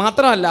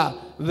 മാത്രമല്ല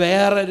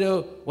വേറൊരു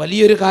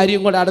വലിയൊരു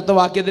കാര്യം കൂടെ അടുത്ത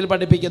വാക്യത്തിൽ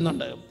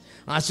പഠിപ്പിക്കുന്നുണ്ട്.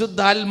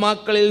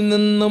 അശുദ്ധാത്മാക്കളിൽ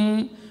നിന്നും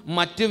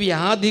മറ്റു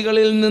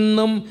വ്യാധികളിൽ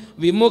നിന്നും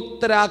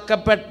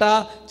വിമുക്തരാക്കപ്പെട്ട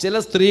ചില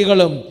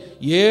സ്ത്രീകളും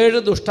 7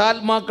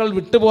 ദുഷ്ടാത്മാക്കൾ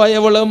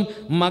വിട്ടുപോയവളും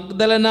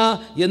മഗ്ദലന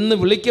എന്ന്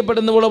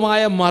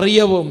വിളിക്കപ്പെടുന്നവളുമായ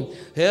മറിയവും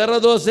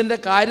ഹെറോദോസിൻ്റെ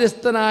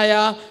കാര്യസ്ഥനായ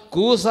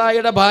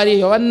കൂസായുടെ ഭാര്യ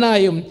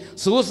യോവന്നായും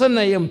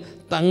സൂസന്നയും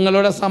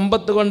തങ്ങളുടെ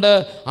സമ്പത്ത് കൊണ്ട്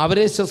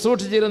അവരെ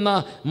ശുശ്രൂഷിച്ചിരുന്ന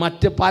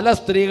മറ്റ് പല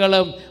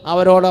സ്ത്രീകളും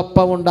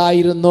അവരോടൊപ്പം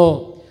ഉണ്ടായിരുന്നു.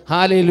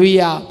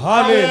 Hallelujah,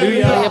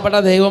 hallelujah. പ്രിയപ്പെട്ട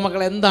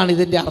ദൈവമക്കൾ, എന്താണ്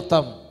ഇതിൻ്റെ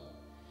അർത്ഥം?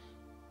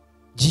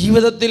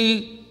 ജീവിതത്തിൽ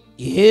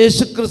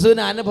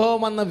യേശുക്രിസ്തുവിന് അനുഭവം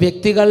വന്ന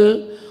വ്യക്തികൾ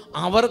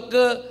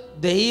അവർക്ക്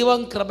ദൈവം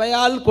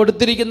കൃപയാൽ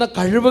കൊടുത്തിരിക്കുന്ന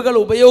കഴിവുകൾ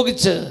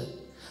ഉപയോഗിച്ച്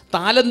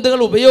താലന്തുകൾ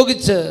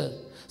ഉപയോഗിച്ച്,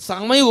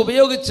 സമയം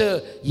ഉപയോഗിച്ച്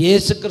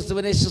യേശു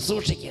ക്രിസ്തുവിനെ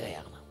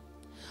ശുശ്രൂഷിക്കുകയാണ്,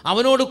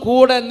 അവനോട്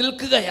കൂടെ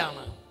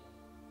നിൽക്കുകയാണ്.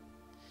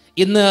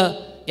 ഇന്ന്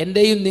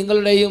എൻ്റെയും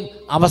നിങ്ങളുടെയും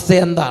അവസ്ഥ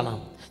എന്താണ്?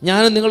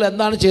 ഞാനും നിങ്ങൾ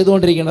എന്താണ്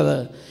ചെയ്തുകൊണ്ടിരിക്കുന്നത്?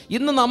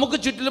 ഇന്ന് നമുക്ക്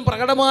ചുറ്റിലും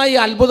പ്രകടമായ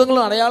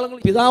അത്ഭുതങ്ങളും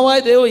അടയാളങ്ങളും പിതാവായ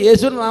ദൈവം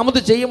യേശുവിൻ്റെ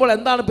നാമത്തിൽ ചെയ്യുമ്പോൾ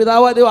എന്താണ്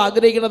പിതാവായ ദൈവം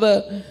ആഗ്രഹിക്കുന്നത്?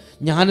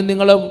 ഞാനും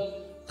നിങ്ങളും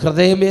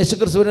ഹൃദയം യേശു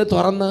ക്രിസ്തുവിനെ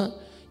തുറന്ന്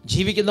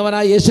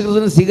ജീവിക്കുന്നവനായ യേശു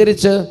ക്രിസ്തുവിനെ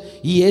സ്വീകരിച്ച്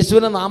ഈ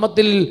യേശുവിൻ്റെ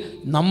നാമത്തിൽ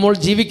നമ്മൾ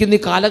ജീവിക്കുന്ന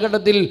ഈ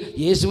കാലഘട്ടത്തിൽ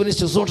യേശുവിന്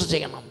ശുശ്രൂഷ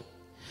ചെയ്യണം,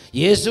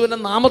 യേശുവിൻ്റെ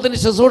നാമത്തിന്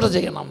ശുശ്രൂഷ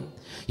ചെയ്യണം,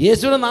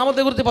 യേശുവിൻ്റെ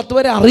നാമത്തെക്കുറിച്ച് 10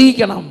 പേരെ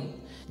അറിയിക്കണം.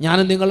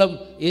 ഞാനും നിങ്ങളും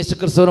യേശു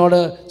ക്രിസ്തുവിനോട്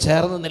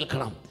ചേർന്ന്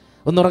നിൽക്കണം.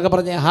 ഒന്നുറക്കെ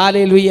പറഞ്ഞേ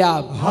ഹല്ലേലൂയ,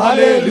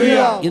 ഹല്ലേലൂയ.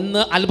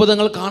 ഇന്ന്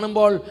അത്ഭുതങ്ങൾ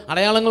കാണുമ്പോൾ,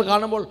 അടയാളങ്ങൾ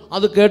കാണുമ്പോൾ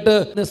അത് കേട്ട്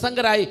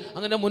നിസ്സംഗരായി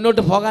അങ്ങനെ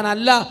മുന്നോട്ട്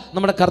പോകാനല്ല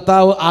നമ്മുടെ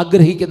കർത്താവ്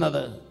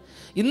ആഗ്രഹിക്കുന്നത്.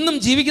 ഇന്നും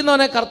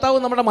ജീവിക്കുന്നവനെ കർത്താവ്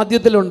നമ്മുടെ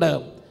മധ്യത്തിലുണ്ട്.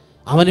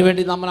 അവന്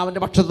വേണ്ടി നമ്മൾ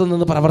അവൻ്റെ പക്ഷത്തു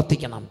നിന്ന്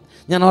പ്രവർത്തിക്കണം.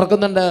 ഞാൻ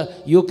ഓർക്കുന്നുണ്ട്,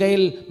 UK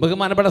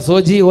ബഹുമാനപ്പെട്ട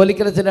സോജി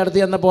ഓലിക്കലച്ചിൻ്റെ അടുത്ത്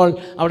ചെന്നപ്പോൾ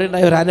അവിടെ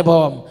ഉണ്ടായ ഒരു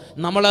അനുഭവം.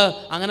 നമ്മൾ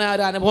അങ്ങനെ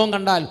ഒരു അനുഭവം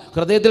കണ്ടാൽ,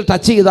 ഹൃദയത്തിൽ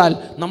ടച്ച് ചെയ്താൽ,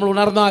 നമ്മൾ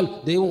ഉണർന്നാൽ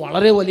ദൈവം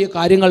വളരെ വലിയ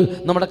കാര്യങ്ങൾ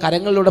നമ്മുടെ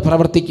കരങ്ങളിലൂടെ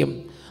പ്രവർത്തിക്കും.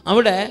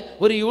 അവിടെ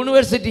ഒരു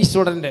യൂണിവേഴ്സിറ്റി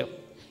സ്റ്റുഡൻറ്റ്,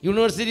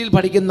 യൂണിവേഴ്സിറ്റിയിൽ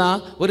പഠിക്കുന്ന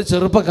ഒരു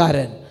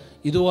ചെറുപ്പക്കാരൻ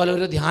ഇതുപോലെ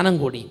ഒരു ധ്യാനം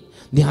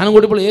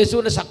കൂടിയപ്പോൾ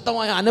യേശുവിൻ്റെ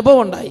ശക്തമായ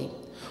അനുഭവം ഉണ്ടായി.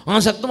 ആ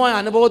ശക്തമായ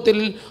അനുഭവത്തിൽ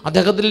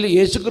അദ്ദേഹത്തിൽ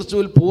യേശു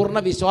ക്രിസ്തുവിൽ പൂർണ്ണ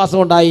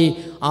വിശ്വാസമുണ്ടായി.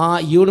 ആ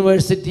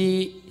യൂണിവേഴ്സിറ്റി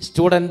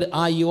സ്റ്റുഡൻറ്റ്,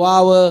 ആ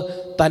യുവാവ്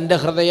തൻ്റെ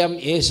ഹൃദയം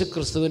യേശു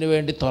ക്രിസ്തുവിന്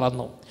വേണ്ടി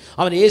തുറന്നു.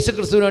 അവൻ യേശു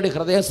ക്രിസ്തുവിന് വേണ്ടി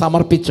ഹൃദയം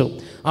സമർപ്പിച്ചു.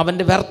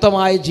 അവൻ്റെ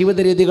വ്യർത്ഥമായ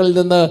ജീവിത രീതികളിൽ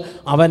നിന്ന്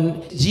അവൻ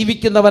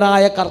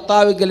ജീവിക്കുന്നവനായ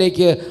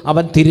കർത്താവിലേക്ക്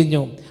അവൻ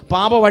തിരിഞ്ഞു.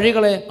 പാപ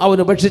വഴികളെ അവൻ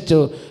ഉപേക്ഷിച്ചു.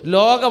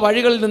 ലോക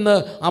വഴികളിൽ നിന്ന്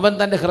അവൻ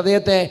തൻ്റെ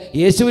ഹൃദയത്തെ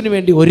യേശുവിന്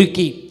വേണ്ടി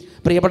ഒരുക്കി.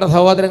 പ്രിയപ്പെട്ട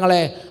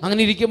സഹോദരങ്ങളെ,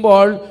 അങ്ങനെ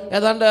ഇരിക്കുമ്പോൾ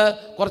ഏതാണ്ട്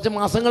കുറച്ച്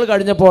മാസങ്ങൾ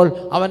കഴിഞ്ഞപ്പോൾ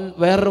അവൻ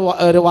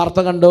വേറൊരു വാർത്ത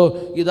കണ്ടു.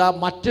 ഇതാ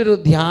മറ്റൊരു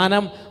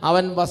ധ്യാനം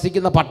അവൻ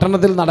വസിക്കുന്ന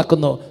പട്ടണത്തിൽ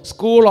നടക്കുന്നു,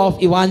 സ്കൂൾ ഓഫ്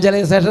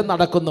ഇവാഞ്ചലൈസേഷൻ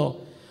നടക്കുന്നു.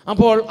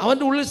 അപ്പോൾ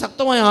അവൻ്റെ ഉള്ളിൽ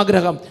ശക്തമായ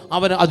ആഗ്രഹം,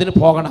 അവന് അതിന്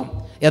പോകണം.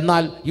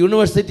 എന്നാൽ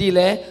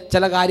യൂണിവേഴ്സിറ്റിയിലെ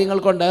ചില കാര്യങ്ങൾ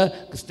കൊണ്ട്,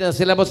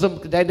 സിലബസും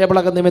ടൈം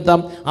ടേബിളൊക്കെ നിമിത്തം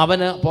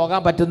അവന്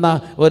പോകാൻ പറ്റുന്ന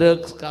ഒരു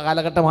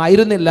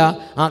കാലഘട്ടമായിരുന്നില്ല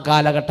ആ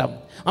കാലഘട്ടം.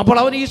 അപ്പോൾ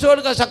അവൻ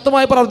ഈശോയോട്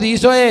ശക്തമായി പറഞ്ഞു,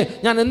 ഈശോയെ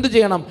ഞാൻ എന്ത്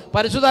ചെയ്യണം?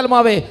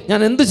 പരിശുദ്ധാത്മാവേ ഞാൻ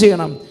എന്ത്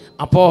ചെയ്യണം?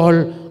 അപ്പോൾ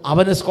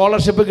അവന്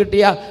സ്കോളർഷിപ്പ്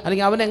കിട്ടിയ,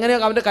 അല്ലെങ്കിൽ അവൻ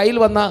എങ്ങനെയൊക്കെ അവൻ്റെ കയ്യിൽ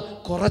വന്ന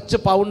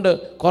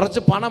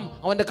കുറച്ച് പണം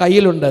അവൻ്റെ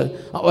കയ്യിലുണ്ട്.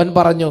 അവൻ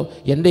പറഞ്ഞു,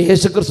 എൻ്റെ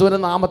യേശു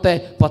ക്രിസ്തുവിൻ്റെ നാമത്തെ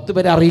 10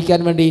 പേരെ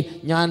അറിയിക്കാൻ വേണ്ടി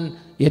ഞാൻ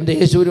എൻ്റെ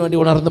യേശുവിന് വേണ്ടി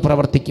ഉണർന്ന്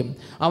പ്രവർത്തിക്കും.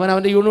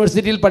 അവൻ്റെ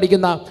യൂണിവേഴ്സിറ്റിയിൽ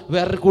പഠിക്കുന്ന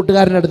വേറൊരു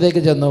കൂട്ടുകാരൻ്റെ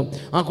അടുത്തേക്ക് ചെന്നു.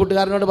 ആ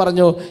കൂട്ടുകാരനോട്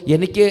പറഞ്ഞു,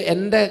 എനിക്ക്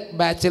എൻ്റെ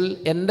ബാച്ചിൽ,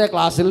 എൻ്റെ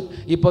ക്ലാസ്സിൽ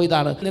ഇപ്പോൾ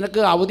ഇതാണ്,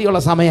 നിനക്ക് അവധിയുള്ള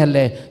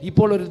സമയമല്ലേ,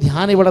 ഇപ്പോൾ ഒരു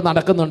ധ്യാനം ഇവിടെ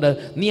നടക്കുന്നുണ്ട്,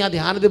 നീ ആ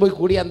ധ്യാനത്തിൽ പോയി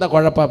കൂടി എന്താ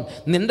കുഴപ്പം?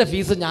 നിൻ്റെ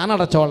ഫീസ് ഞാൻ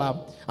അടച്ചോളാം.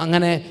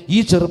 അങ്ങനെ ഈ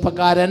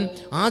ചെറുപ്പക്കാരൻ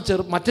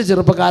മറ്റു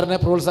ചെറുപ്പക്കാരനെ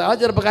ആ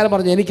ചെറുപ്പക്കാരൻ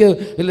പറഞ്ഞു, എനിക്ക്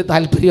വലിയ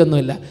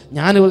താല്പര്യമൊന്നുമില്ല,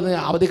 ഞാൻ ഇവിടുന്ന്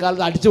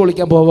അവധിക്കാലത്ത് അടിച്ചു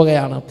പൊളിക്കാൻ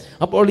പോവുകയാണ്.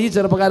 അപ്പോൾ ഈ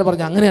ചെറുപ്പക്കാരൻ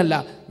പറഞ്ഞു, അങ്ങനെയല്ല,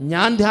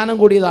 ഞാൻ ധ്യാനം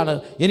കൂടിയതാണ്,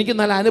 എനിക്ക്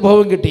നല്ല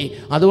അനുഭവം കിട്ടി,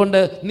 അതുകൊണ്ട്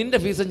നിൻ്റെ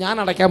ഫീസ് ഞാൻ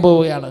അടയ്ക്കാൻ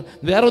പോവുകയാണ്.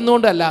 വേറൊന്നും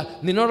കൊണ്ടല്ല,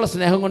 നിന്നോടുള്ള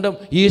സ്നേഹം കൊണ്ടും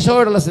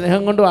ഈശോയോടുള്ള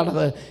സ്നേഹം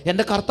കൊണ്ടുമാണത്.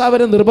 എൻ്റെ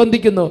കർത്താവിനെ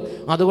നിർബന്ധിക്കുന്നു,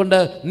 അതുകൊണ്ട്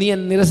നീ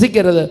എന്നെ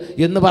നിരസിക്കരുത്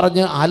എന്ന്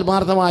പറഞ്ഞ്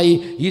ആത്മാർത്ഥമായി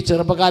ഈ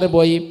ചെറുപ്പക്കാരൻ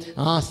പോയി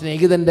ആ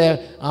സ്നേഹിതൻ്റെ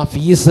ആ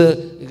ഫീസ്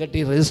കെട്ടി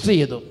രജിസ്റ്റർ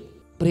ചെയ്തു.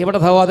 പ്രിയപ്പെട്ട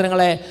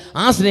സഹോദരങ്ങളെ,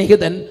 ആ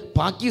സ്നേഹിതൻ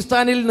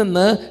പാകിസ്ഥാനിൽ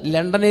നിന്ന്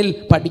ലണ്ടനിൽ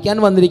പഠിക്കാൻ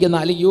വന്നിരിക്കുന്ന,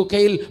 അല്ലെങ്കിൽ UK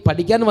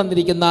പഠിക്കാൻ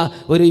വന്നിരിക്കുന്ന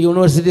ഒരു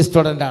യൂണിവേഴ്സിറ്റി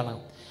സ്റ്റുഡൻ്റാണ്.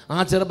 ആ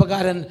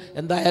ചെറുപ്പക്കാരൻ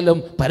എന്തായാലും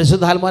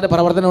പരിശുദ്ധാത്മാവിൻ്റെ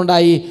പ്രവർത്തനം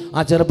ഉണ്ടായി.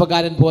 ആ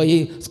ചെറുപ്പക്കാരൻ പോയി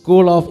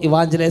സ്കൂൾ ഓഫ്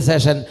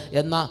ഇവാഞ്ചലൈസേഷൻ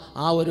എന്ന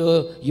ആ ഒരു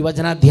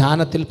യുവജന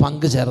ധ്യാനത്തിൽ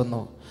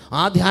പങ്കുചേർന്നു.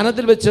 ആ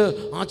ധ്യാനത്തിൽ വെച്ച്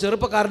ആ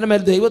ചെറുപ്പക്കാരൻ്റെ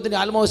മേൽ ദൈവത്തിൻ്റെ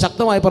ആത്മാവ്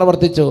ശക്തമായി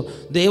പ്രവർത്തിച്ചു.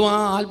 ദൈവം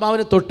ആ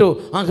ആത്മാവിനെ തൊട്ടു,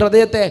 ആ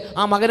ഹൃദയത്തെ,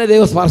 ആ മകനെ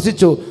ദൈവം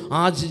സ്പർശിച്ചു.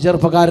 ആ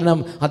ചെറുപ്പക്കാരനും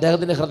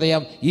അദ്ദേഹത്തിൻ്റെ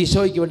ഹൃദയം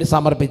ഈശോയ്ക്ക് വേണ്ടി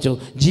സമർപ്പിച്ചു,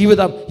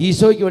 ജീവിതം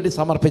ഈശോയ്ക്ക് വേണ്ടി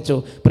സമർപ്പിച്ചു.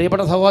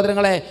 പ്രിയപ്പെട്ട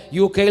സഹോദരങ്ങളെ,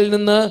 UK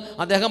നിന്ന്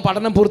അദ്ദേഹം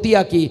പഠനം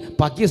പൂർത്തിയാക്കി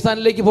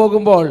പാകിസ്ഥാനിലേക്ക്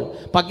പോകുമ്പോൾ,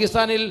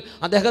 പാകിസ്ഥാനിൽ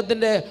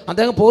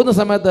അദ്ദേഹം പോകുന്ന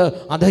സമയത്ത്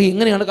അദ്ദേഹം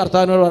ഇങ്ങനെയാണ്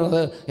കർത്താവിനോട്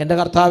പറഞ്ഞത്, എൻ്റെ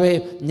കർത്താവേ,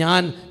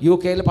 ഞാൻ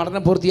UK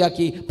പഠനം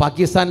പൂർത്തിയാക്കി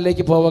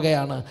പാകിസ്ഥാനിലേക്ക്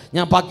പോവുകയാണ്.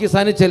 ഞാൻ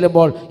പാകിസ്ഥാനിൽ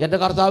ചെല്ലുമ്പോൾ എൻ്റെ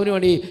കർത്താവിന്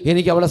വേണ്ടി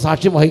എനിക്ക് അവിടെ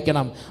സാക്ഷ്യം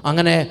വഹിക്കണം.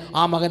 അങ്ങനെ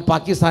ആ മകൻ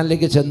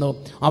പാകിസ്ഥാനിലേക്ക് ചെന്നു.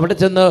 അവിടെ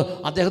ചെന്ന്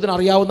അദ്ദേഹത്തിന്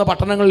അറിയാവുന്ന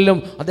പട്ടണങ്ങളിലും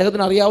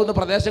അദ്ദേഹത്തിന് അറിയാവുന്ന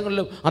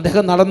പ്രദേശങ്ങളിലും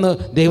അദ്ദേഹം നടന്ന്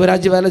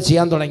ദൈവരാജ്യ വേല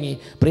ചെയ്യാൻ തുടങ്ങി.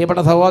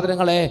 പ്രിയപ്പെട്ട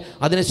സഹോദരങ്ങളെ,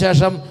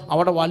 അതിനുശേഷം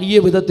അവിടെ വലിയ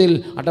വിധത്തിൽ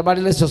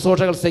അട്ടപ്പാടിയിലെ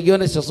ശുശ്രൂഷകൾ,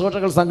 സെഹിയോനെ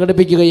ശുശ്രൂഷകൾ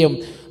സംഘടിപ്പിക്കുകയും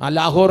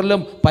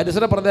ലാഹോറിലും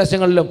പരിസര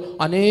പ്രദേശങ്ങളിലും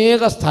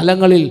അനേക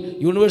സ്ഥലങ്ങളിൽ,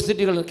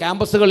 യൂണിവേഴ്സിറ്റികളിൽ,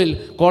 ക്യാമ്പസുകളിൽ,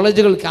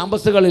 കോളേജുകൾ,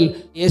 ക്യാമ്പസുകളിൽ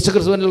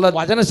യേശുക്രിസ്തുവിനുള്ള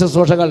വചന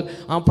ശുശ്രൂഷകൾ,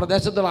 ആ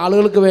പ്രദേശത്തുള്ള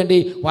ആളുകൾക്ക് വേണ്ടി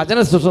വചന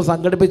ശുശ്രൂഷ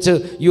സംഘടിപ്പിച്ച്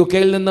UK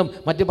നിന്നും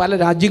മറ്റ് പല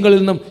രാജ്യങ്ങളിൽ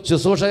നിന്നും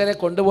ശുശ്രൂഷകരെ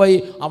കൊണ്ടുപോയി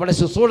അവിടെ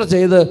ശുശ്രൂഷ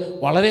ചെയ്ത്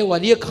വളരെ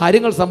വലിയ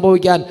കാര്യങ്ങൾ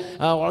സംഭവിക്കാൻ,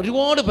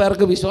 ഒരുപാട്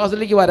പേർക്ക്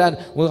വിശ്വാസത്തിലേക്ക് വരാൻ,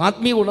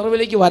 ആത്മീയ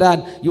ഉണർവിലേക്ക് വരാൻ,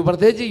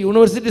 പ്രത്യേകിച്ച്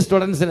യൂണിവേഴ്സിറ്റി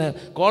സ്റ്റുഡൻസിന്,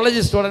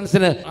 കോളേജ്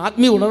സ്റ്റുഡൻസിന്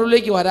ആത്മീയ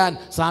ഉണർവിലേക്ക് വരാൻ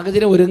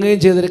സാഹചര്യം ഒരുങ്ങുകയും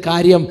ചെയ്തൊരു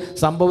കാര്യം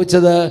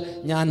സംഭവിച്ചത്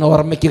ഞാൻ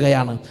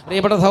ഓർമ്മിക്കുകയാണ്.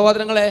 പ്രിയപ്പെട്ട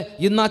സഹോദരങ്ങളെ,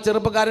 ഇന്ന് ആ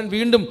ചെറുപ്പക്കാരൻ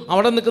വീണ്ടും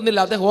അവിടെ നിൽക്കുന്നില്ല,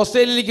 അദ്ദേഹം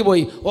ഓസ്ട്രേലിയയിലേക്ക്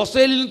പോയി.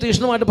 ഓസ്ട്രേലിയയിൽ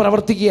തീക്ഷ്ണമായിട്ട്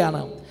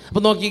പ്രവർത്തിക്കുകയാണ്.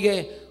 അപ്പം നോക്കിക്കേ,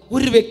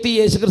 ഒരു വ്യക്തി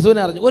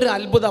യേശുക്രിസ്തുവിനെ അറിഞ്ഞു, ഒരു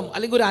അത്ഭുതം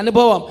അല്ലെങ്കിൽ ഒരു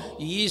അനുഭവം.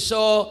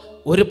 ഈശോ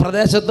ഒരു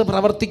പ്രദേശത്ത്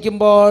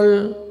പ്രവർത്തിക്കുമ്പോൾ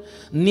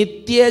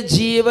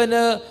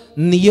നിത്യജീവന്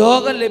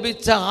നിയോഗം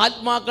ലഭിച്ച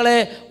ആത്മാക്കളെ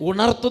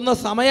ഉണർത്തുന്ന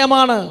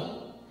സമയമാണ്.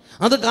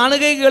 അത്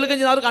കാണുകയും കേൾക്കുകയും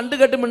ചെയ്താൽ അത് കണ്ടു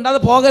കേട്ട് മിണ്ടാതെ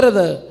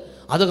പോകരുത്.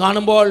 അത്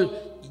കാണുമ്പോൾ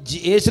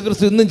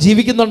യേശുക്രിസ്തു ഇന്നും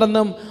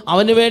ജീവിക്കുന്നുണ്ടെന്നും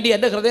അവന് വേണ്ടി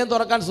എൻ്റെ ഹൃദയം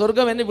തുറക്കാൻ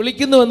സ്വർഗം എന്നെ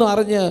വിളിക്കുന്നുവെന്നും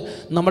അറിഞ്ഞ്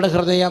നമ്മുടെ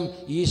ഹൃദയം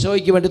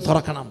ഈശോയ്ക്ക് വേണ്ടി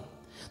തുറക്കണം.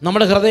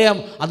 നമ്മുടെ ഹൃദയം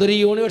അതൊരു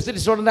യൂണിവേഴ്സിറ്റി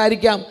സ്റ്റുഡൻ്റ്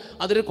ആയിരിക്കാം,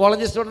 അതൊരു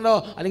കോളേജ് സ്റ്റുഡൻറ്റോ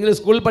അല്ലെങ്കിൽ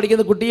സ്കൂളിൽ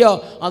പഠിക്കുന്ന കുട്ടിയോ,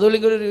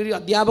 അതല്ലെങ്കിൽ ഒരു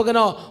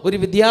അധ്യാപകനോ ഒരു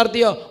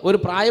വിദ്യാർത്ഥിയോ ഒരു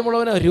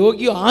പ്രായമുള്ളവനോ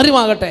രോഗിയോ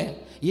ആരുമാകട്ടെ,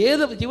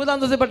 ഏത്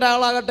ജീവിതാന്തസ്സിൽപ്പെട്ട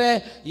ആളാകട്ടെ,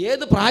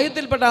 ഏത്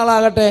പ്രായത്തിൽപ്പെട്ട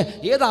ആളാകട്ടെ,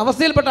 ഏത്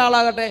അവസ്ഥയിൽപ്പെട്ട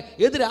ആളാകട്ടെ,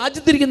 ഏത്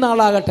രാജ്യത്തിരിക്കുന്ന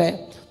ആളാകട്ടെ,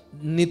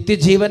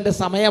 നിത്യജീവൻ്റെ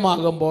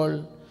സമയമാകുമ്പോൾ,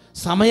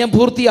 സമയം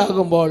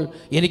പൂർത്തിയാകുമ്പോൾ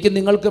എനിക്ക്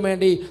നിങ്ങൾക്ക്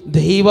വേണ്ടി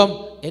ദൈവം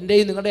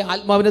എൻ്റെയും നിങ്ങളുടെ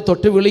ആത്മാവിനെ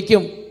തൊട്ട്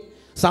വിളിക്കും.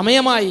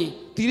 സമയമായി,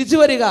 തിരിച്ചു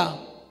വരിക.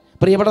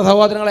 പ്രിയപ്പെട്ട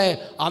സഹോദരങ്ങളെ,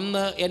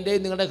 അന്ന്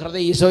എൻ്റെയും നിങ്ങളുടെ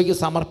ഹൃദയം ഈശോയ്ക്ക്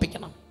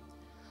സമർപ്പിക്കണം.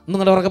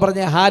 നിങ്ങളുടെ ഉറക്കെ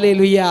പറഞ്ഞ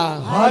ഹല്ലേലൂയ,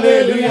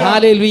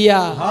 ഹല്ലേലൂയ.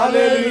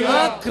 ആ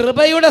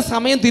കൃപയുടെ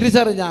സമയം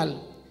തിരിച്ചറിഞ്ഞാൽ,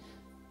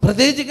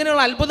 പ്രത്യേകിച്ച്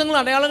ഇങ്ങനെയുള്ള അത്ഭുതങ്ങളും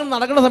അടയാളങ്ങളും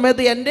നടക്കുന്ന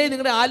സമയത്ത് എൻ്റെ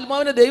നിങ്ങളുടെ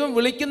ആത്മാവിനെ ദൈവം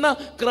വിളിക്കുന്ന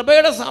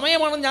കൃപയുടെ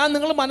സമയമാണ് ഞാൻ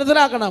നിങ്ങൾ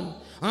മനസ്സിലാക്കണം.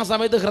 ആ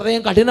സമയത്ത്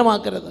ഹൃദയം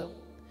കഠിനമാക്കരുത്,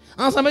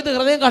 ആ സമയത്ത്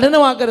ഹൃദയം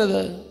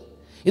കഠിനമാക്കരുത്.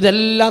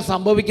 ഇതെല്ലാം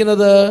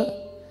സംഭവിക്കുന്നത്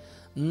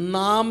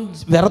നാം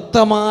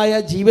വ്യർത്ഥമായ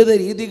ജീവിത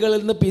രീതികളിൽ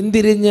നിന്ന്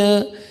പിന്തിരിഞ്ഞ്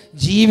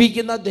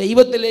ജീവിക്കുന്ന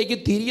ദൈവത്തിലേക്ക്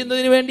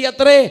തിരിയുന്നതിന് വേണ്ടി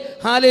അത്രേ.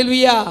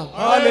 ഹല്ലേലൂയ.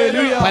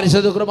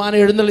 പരിശുദ്ധ കുർബാന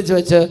എഴുന്നള്ളിച്ച്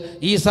വെച്ച്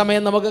ഈ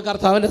സമയം നമുക്ക്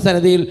കർത്താവിൻ്റെ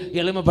സന്നിധിയിൽ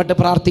എളിമപ്പെട്ട്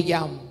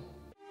പ്രാർത്ഥിക്കാം.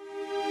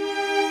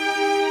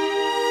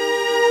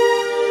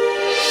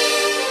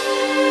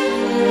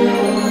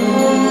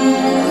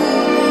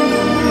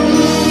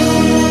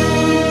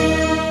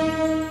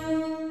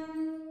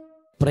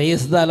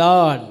 Praise the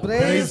Lord.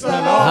 Praise the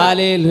Lord.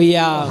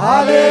 Hallelujah.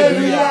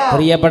 Hallelujah.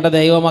 പ്രിയപ്പെട്ട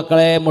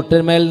ദൈവമക്കളെ,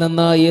 മുട്ടിന്മേൽ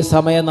നിന്ന് ഈ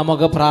സമയം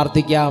നമുക്ക്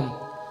പ്രാർത്ഥിക്കാം.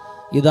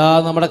 ഇതാ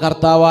നമ്മുടെ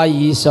കർത്താവായ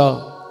ഈശോ.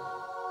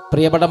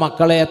 പ്രിയപ്പെട്ട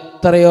മക്കളെ,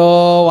 എത്രയോ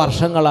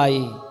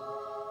വർഷങ്ങളായി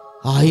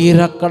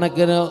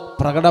ആയിരക്കണക്കിന്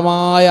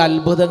പ്രകടമായ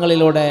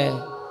അത്ഭുതങ്ങളിലൂടെ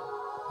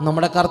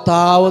നമ്മുടെ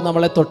കർത്താവ്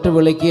നമ്മളെ തൊട്ട്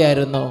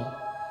വിളിക്കുകയായിരുന്നു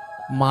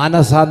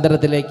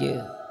മാനസാന്തരത്തിലേക്ക്.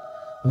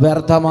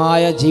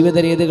 വ്യർത്ഥമായ ജീവിത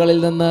രീതികളിൽ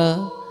നിന്ന്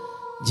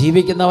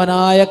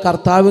ജീവിക്കുന്നവനായ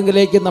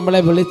കർത്താവിലേക്ക് നമ്മളെ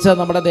വിളിച്ച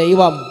നമ്മുടെ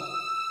ദൈവം,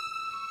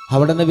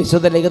 അവിടുന്ന്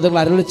വിശുദ്ധ ലിഖിതത്തിൽ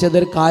അരുളി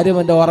ചെയ്തൊരു കാര്യം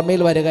എൻ്റെ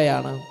ഓർമ്മയിൽ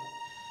വരികയാണ്.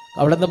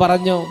 അവിടുന്ന്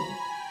പറഞ്ഞു,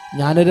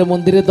 ഞാനൊരു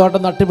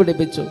മുന്തിരിത്തോട്ടം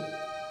നട്ടുപിടിപ്പിച്ചു,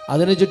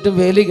 അതിന് ചുറ്റും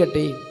വേലി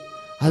കെട്ടി,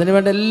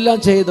 അതിനുവേണ്ടി എല്ലാം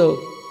ചെയ്തു.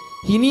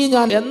 ഇനി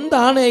ഞാൻ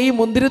എന്താണ് ഈ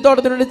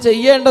മുന്തിരിത്തോട്ടത്തിന് വേണ്ടി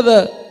ചെയ്യേണ്ടത്?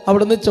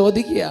 അവിടുന്ന്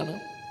ചോദിക്കുകയാണ്.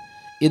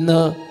 ഇന്ന്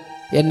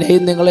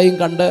എന്നെയും നിങ്ങളെയും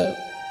കണ്ട്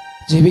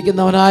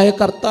ജീവിക്കുന്നവനായ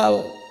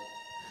കർത്താവ്,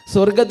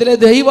 സ്വർഗത്തിലെ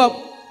ദൈവം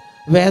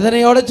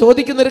വേദനയോടെ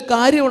ചോദിക്കുന്നൊരു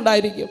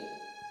കാര്യമുണ്ടായിരിക്കും.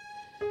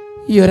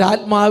 ഈ ഒരു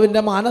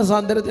ആത്മാവിൻ്റെ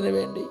മാനസാന്തരത്തിന്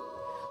വേണ്ടി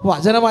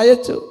വചനം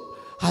അയച്ചു,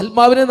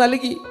 ആത്മാവിനെ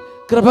നൽകി,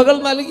 കൃപകൾ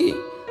നൽകി,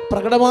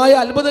 പ്രകടമായ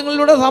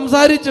അത്ഭുതങ്ങളിലൂടെ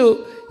സംസാരിച്ചു.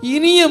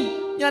 ഇനിയും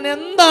ഞാൻ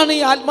എന്താണ് ഈ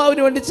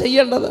ആത്മാവിന് വേണ്ടി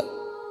ചെയ്യേണ്ടത്?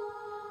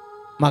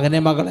 മകനെ,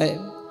 മകളെ,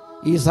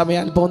 ഈ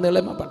സമയം അല്പം ഒന്ന്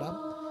എളിമപ്പെടാം,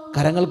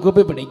 കരങ്ങൾ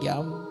കൂപ്പി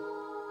പിടിക്കാം.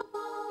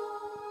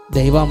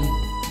 ദൈവം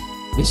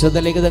വിശുദ്ധ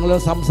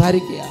ലിഖിതങ്ങളോട്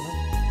സംസാരിക്കുകയാണ്.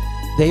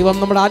 ദൈവം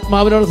നമ്മുടെ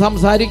ആത്മാവിനോട്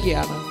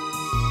സംസാരിക്കുകയാണ്.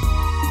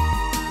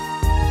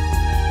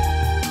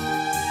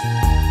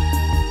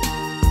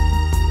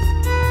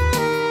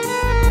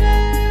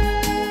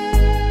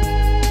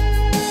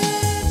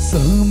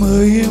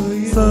 സമയം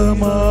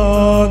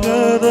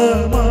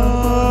സമാഗതമാ,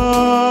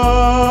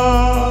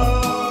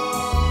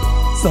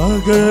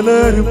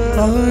 സകലരും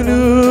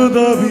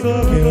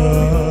അനുദപിക്കാം,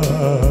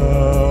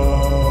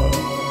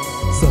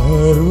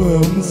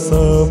 സർവം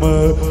സമർപ്പിക്കുവാൻ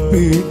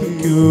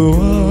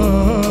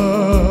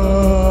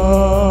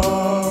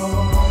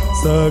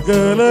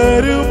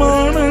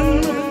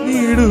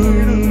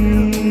സകലരുമണഞ്ഞിടുവിൻ.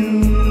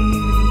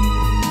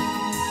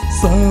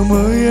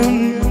 സമയം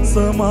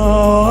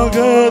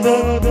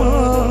സമാഗതമാ,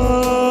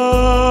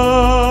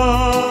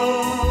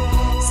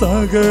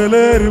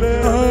 സകലരും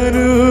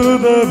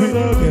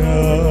അനുദപിക്കാം,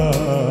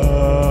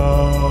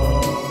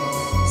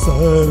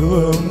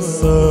 സർവം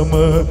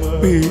സമർപ്പിക്കുവാൻ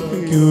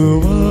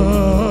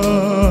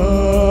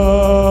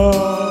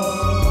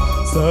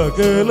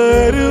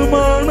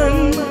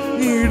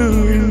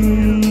സകലരുമണഞ്ഞിടുവിൻ.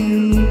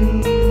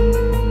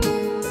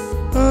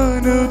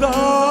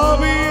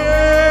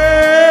 അനുതാപിയെ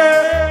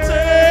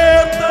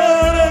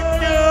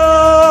ചേർത്തണയ്ക്കാം,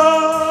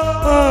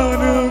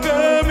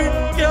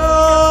 അനുഗമിക്കാം,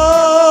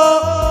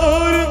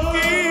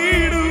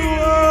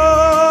 ഒരുക്കിയിടുവാൻ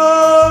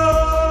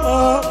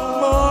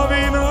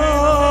ആത്മാവിനാൽ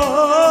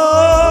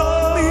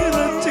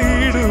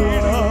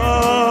നിറച്ചിടുവാൻ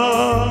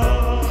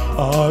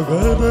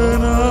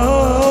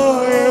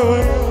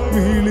ആഗതനായവൻ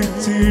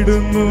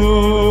വിളിച്ചിടുന്നു.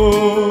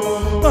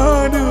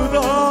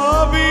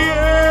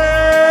 അനുതാപിയെ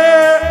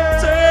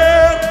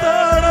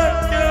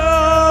ചേർത്തണയ്ക്കാം,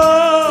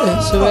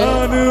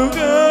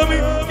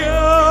 അനുഗമിക്കാം,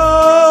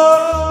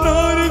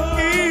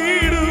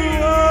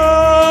 ഒരുക്കിയിടുവാൻ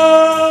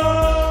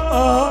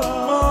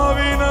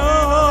ആത്മാവിനാൽ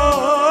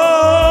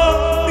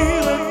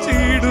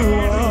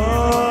നിറച്ചിടുവാൻ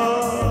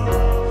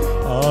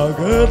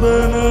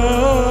ആഗതനായവൻ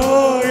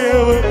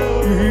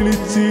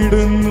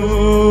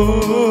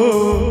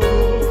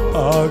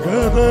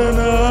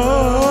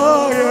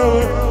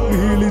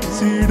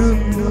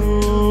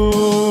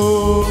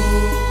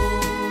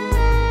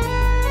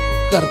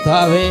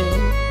കർത്താവേ,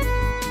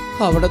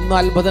 അവിടുന്ന്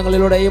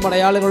അത്ഭുതങ്ങളിലൂടെയും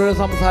അടയാളങ്ങളിലൂടെ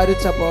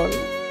സംസാരിച്ചപ്പോൾ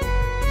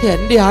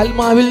എൻ്റെ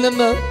ആത്മാവിൽ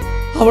നിന്ന്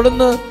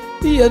അവിടുന്ന്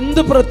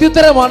എന്ത്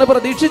പ്രത്യുത്തരമാണ്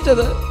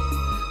പ്രതീക്ഷിച്ചത്?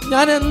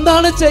 ഞാൻ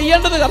എന്താണ്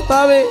ചെയ്യേണ്ടത്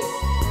കർത്താവേ?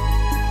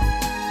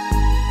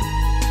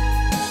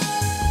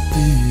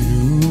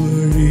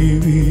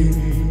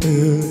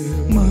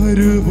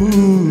 മരുഭൂമിയിലലയുന്ന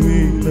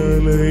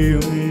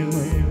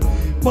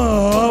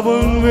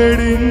പാപം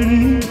വെടിഞ്ഞിടുവിൻ,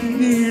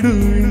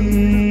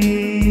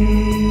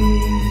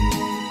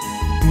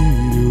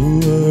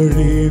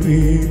 തിരുവഴിവിട്ട്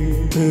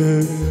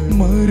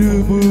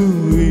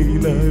മരുഭൂമിയിലലയുന്ന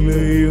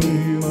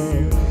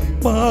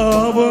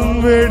പാപം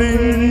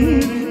വെടിഞ്ഞിടുവിൻ,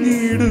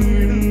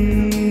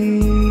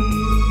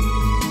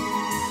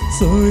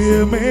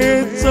 സ്വയമേ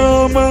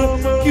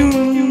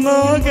ചമയ്ക്കുന്ന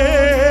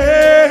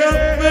ഗേഹം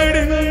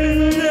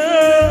വെടിഞ്ഞ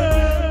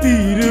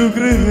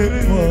തിരുഗൃഹവാണിടുവിൻ,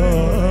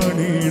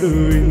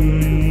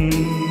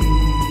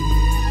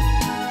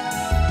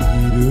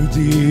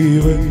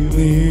 തിരുജീവൻ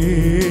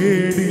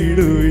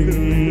നേടിടുവിൻ,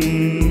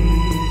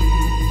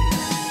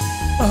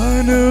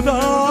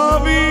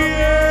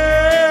 അനുതാപിയേ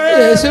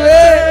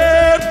യേശുവേ,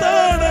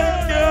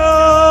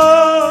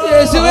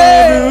 യേശുവേ,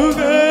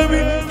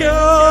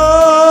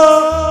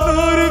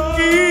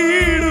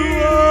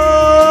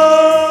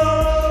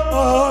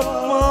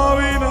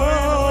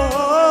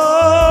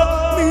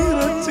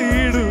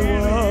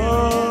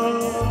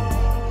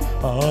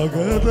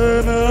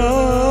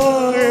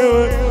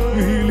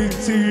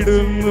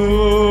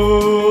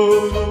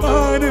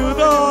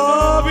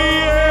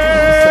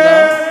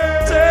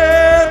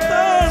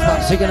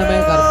 സ്പർശിക്കണമേ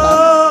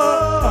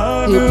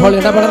കർത്താവ്, ഇപ്പോൾ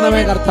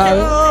ഇടപെടണമേ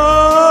കർത്താവ്.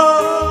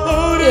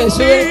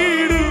 യേശുവേ,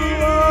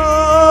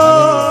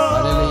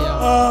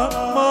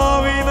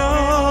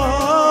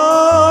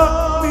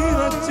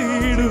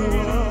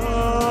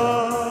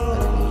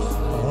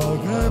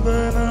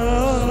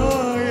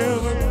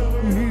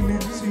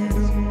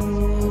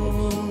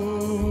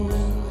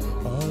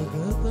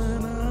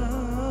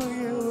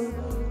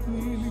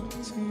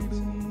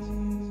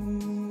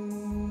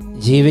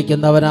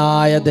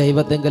 ജീവിക്കുന്നവനായ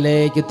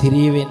ദൈവത്തിങ്കലേക്ക്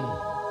തിരിയുവിൻ.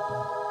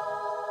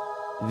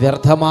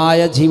 വ്യർത്ഥമായ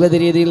ജീവിത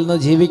രീതിയിൽ നിന്ന്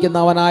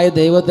ജീവിക്കുന്നവനായ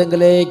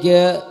ദൈവത്തിങ്കലേക്ക്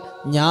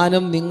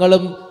ഞാനും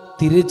നിങ്ങളും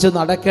തിരിച്ചു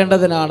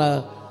നടക്കേണ്ടതിനാണ്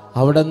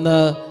അവിടുന്ന്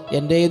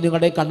എൻ്റെയും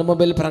നിങ്ങളുടെയും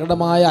കണ്ണുമുമ്പിൽ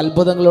പ്രകടമായ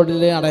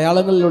അത്ഭുതങ്ങളിലൂടെയും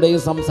അടയാളങ്ങളിലൂടെയും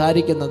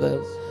സംസാരിക്കുന്നത്.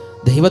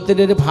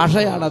 ദൈവത്തിൻ്റെ ഒരു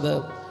ഭാഷയാണത്,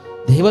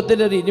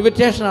 ദൈവത്തിൻ്റെ ഒരു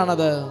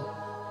ഇൻവിറ്റേഷനാണത്,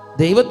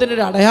 ദൈവത്തിൻ്റെ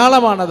ഒരു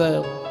അടയാളമാണത്.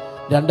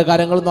 രണ്ട്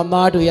കാര്യങ്ങളും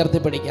നന്നായിട്ട്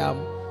ഉയർത്തിപ്പിടിക്കാം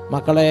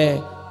മക്കളെ.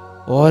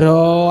 ഓരോ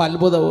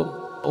അത്ഭുതവും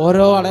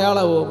ഓരോ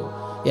അടയാളവും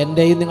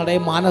എൻ്റെയും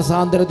നിങ്ങളുടെയും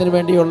മാനസാന്തരത്തിന്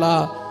വേണ്ടിയുള്ള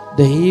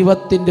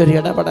ദൈവത്തിൻ്റെ ഒരു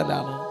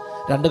ഇടപെടലാണ്.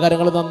 രണ്ട്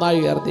കാര്യങ്ങൾ നന്നായി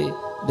ഉയർത്തി.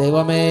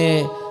 ദൈവമേ,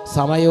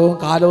 സമയവും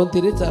കാലവും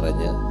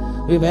തിരിച്ചറിഞ്ഞ്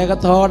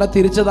വിവേകത്തോടെ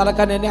തിരിച്ചു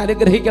നടക്കാൻ എന്നെ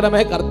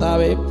അനുഗ്രഹിക്കണമേ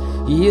കർത്താവേ.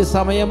 ഈ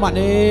സമയം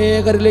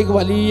അനേകരിലേക്ക്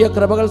വലിയ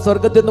കൃപകൾ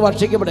സ്വർഗത്തിൽ നിന്ന്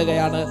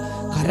വർഷിക്കപ്പെടുകയാണ്.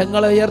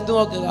 കരങ്ങൾ ഉയർത്തി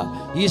നോക്കുക,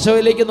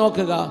 ഈശോയിലേക്ക്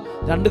നോക്കുക.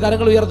 രണ്ട്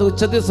കരങ്ങൾ ഉയർത്തി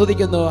ഉച്ചത്തിൽ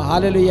സ്തുതിക്കുന്നു.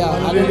 Hallelujah,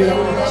 hallelujah.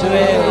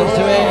 യേശുവേ,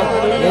 യേശുവേ,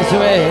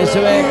 യേശുവേ,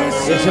 യേശുവേ,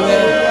 യേശുവേ.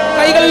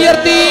 കൈകൾ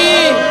ഉയർത്തി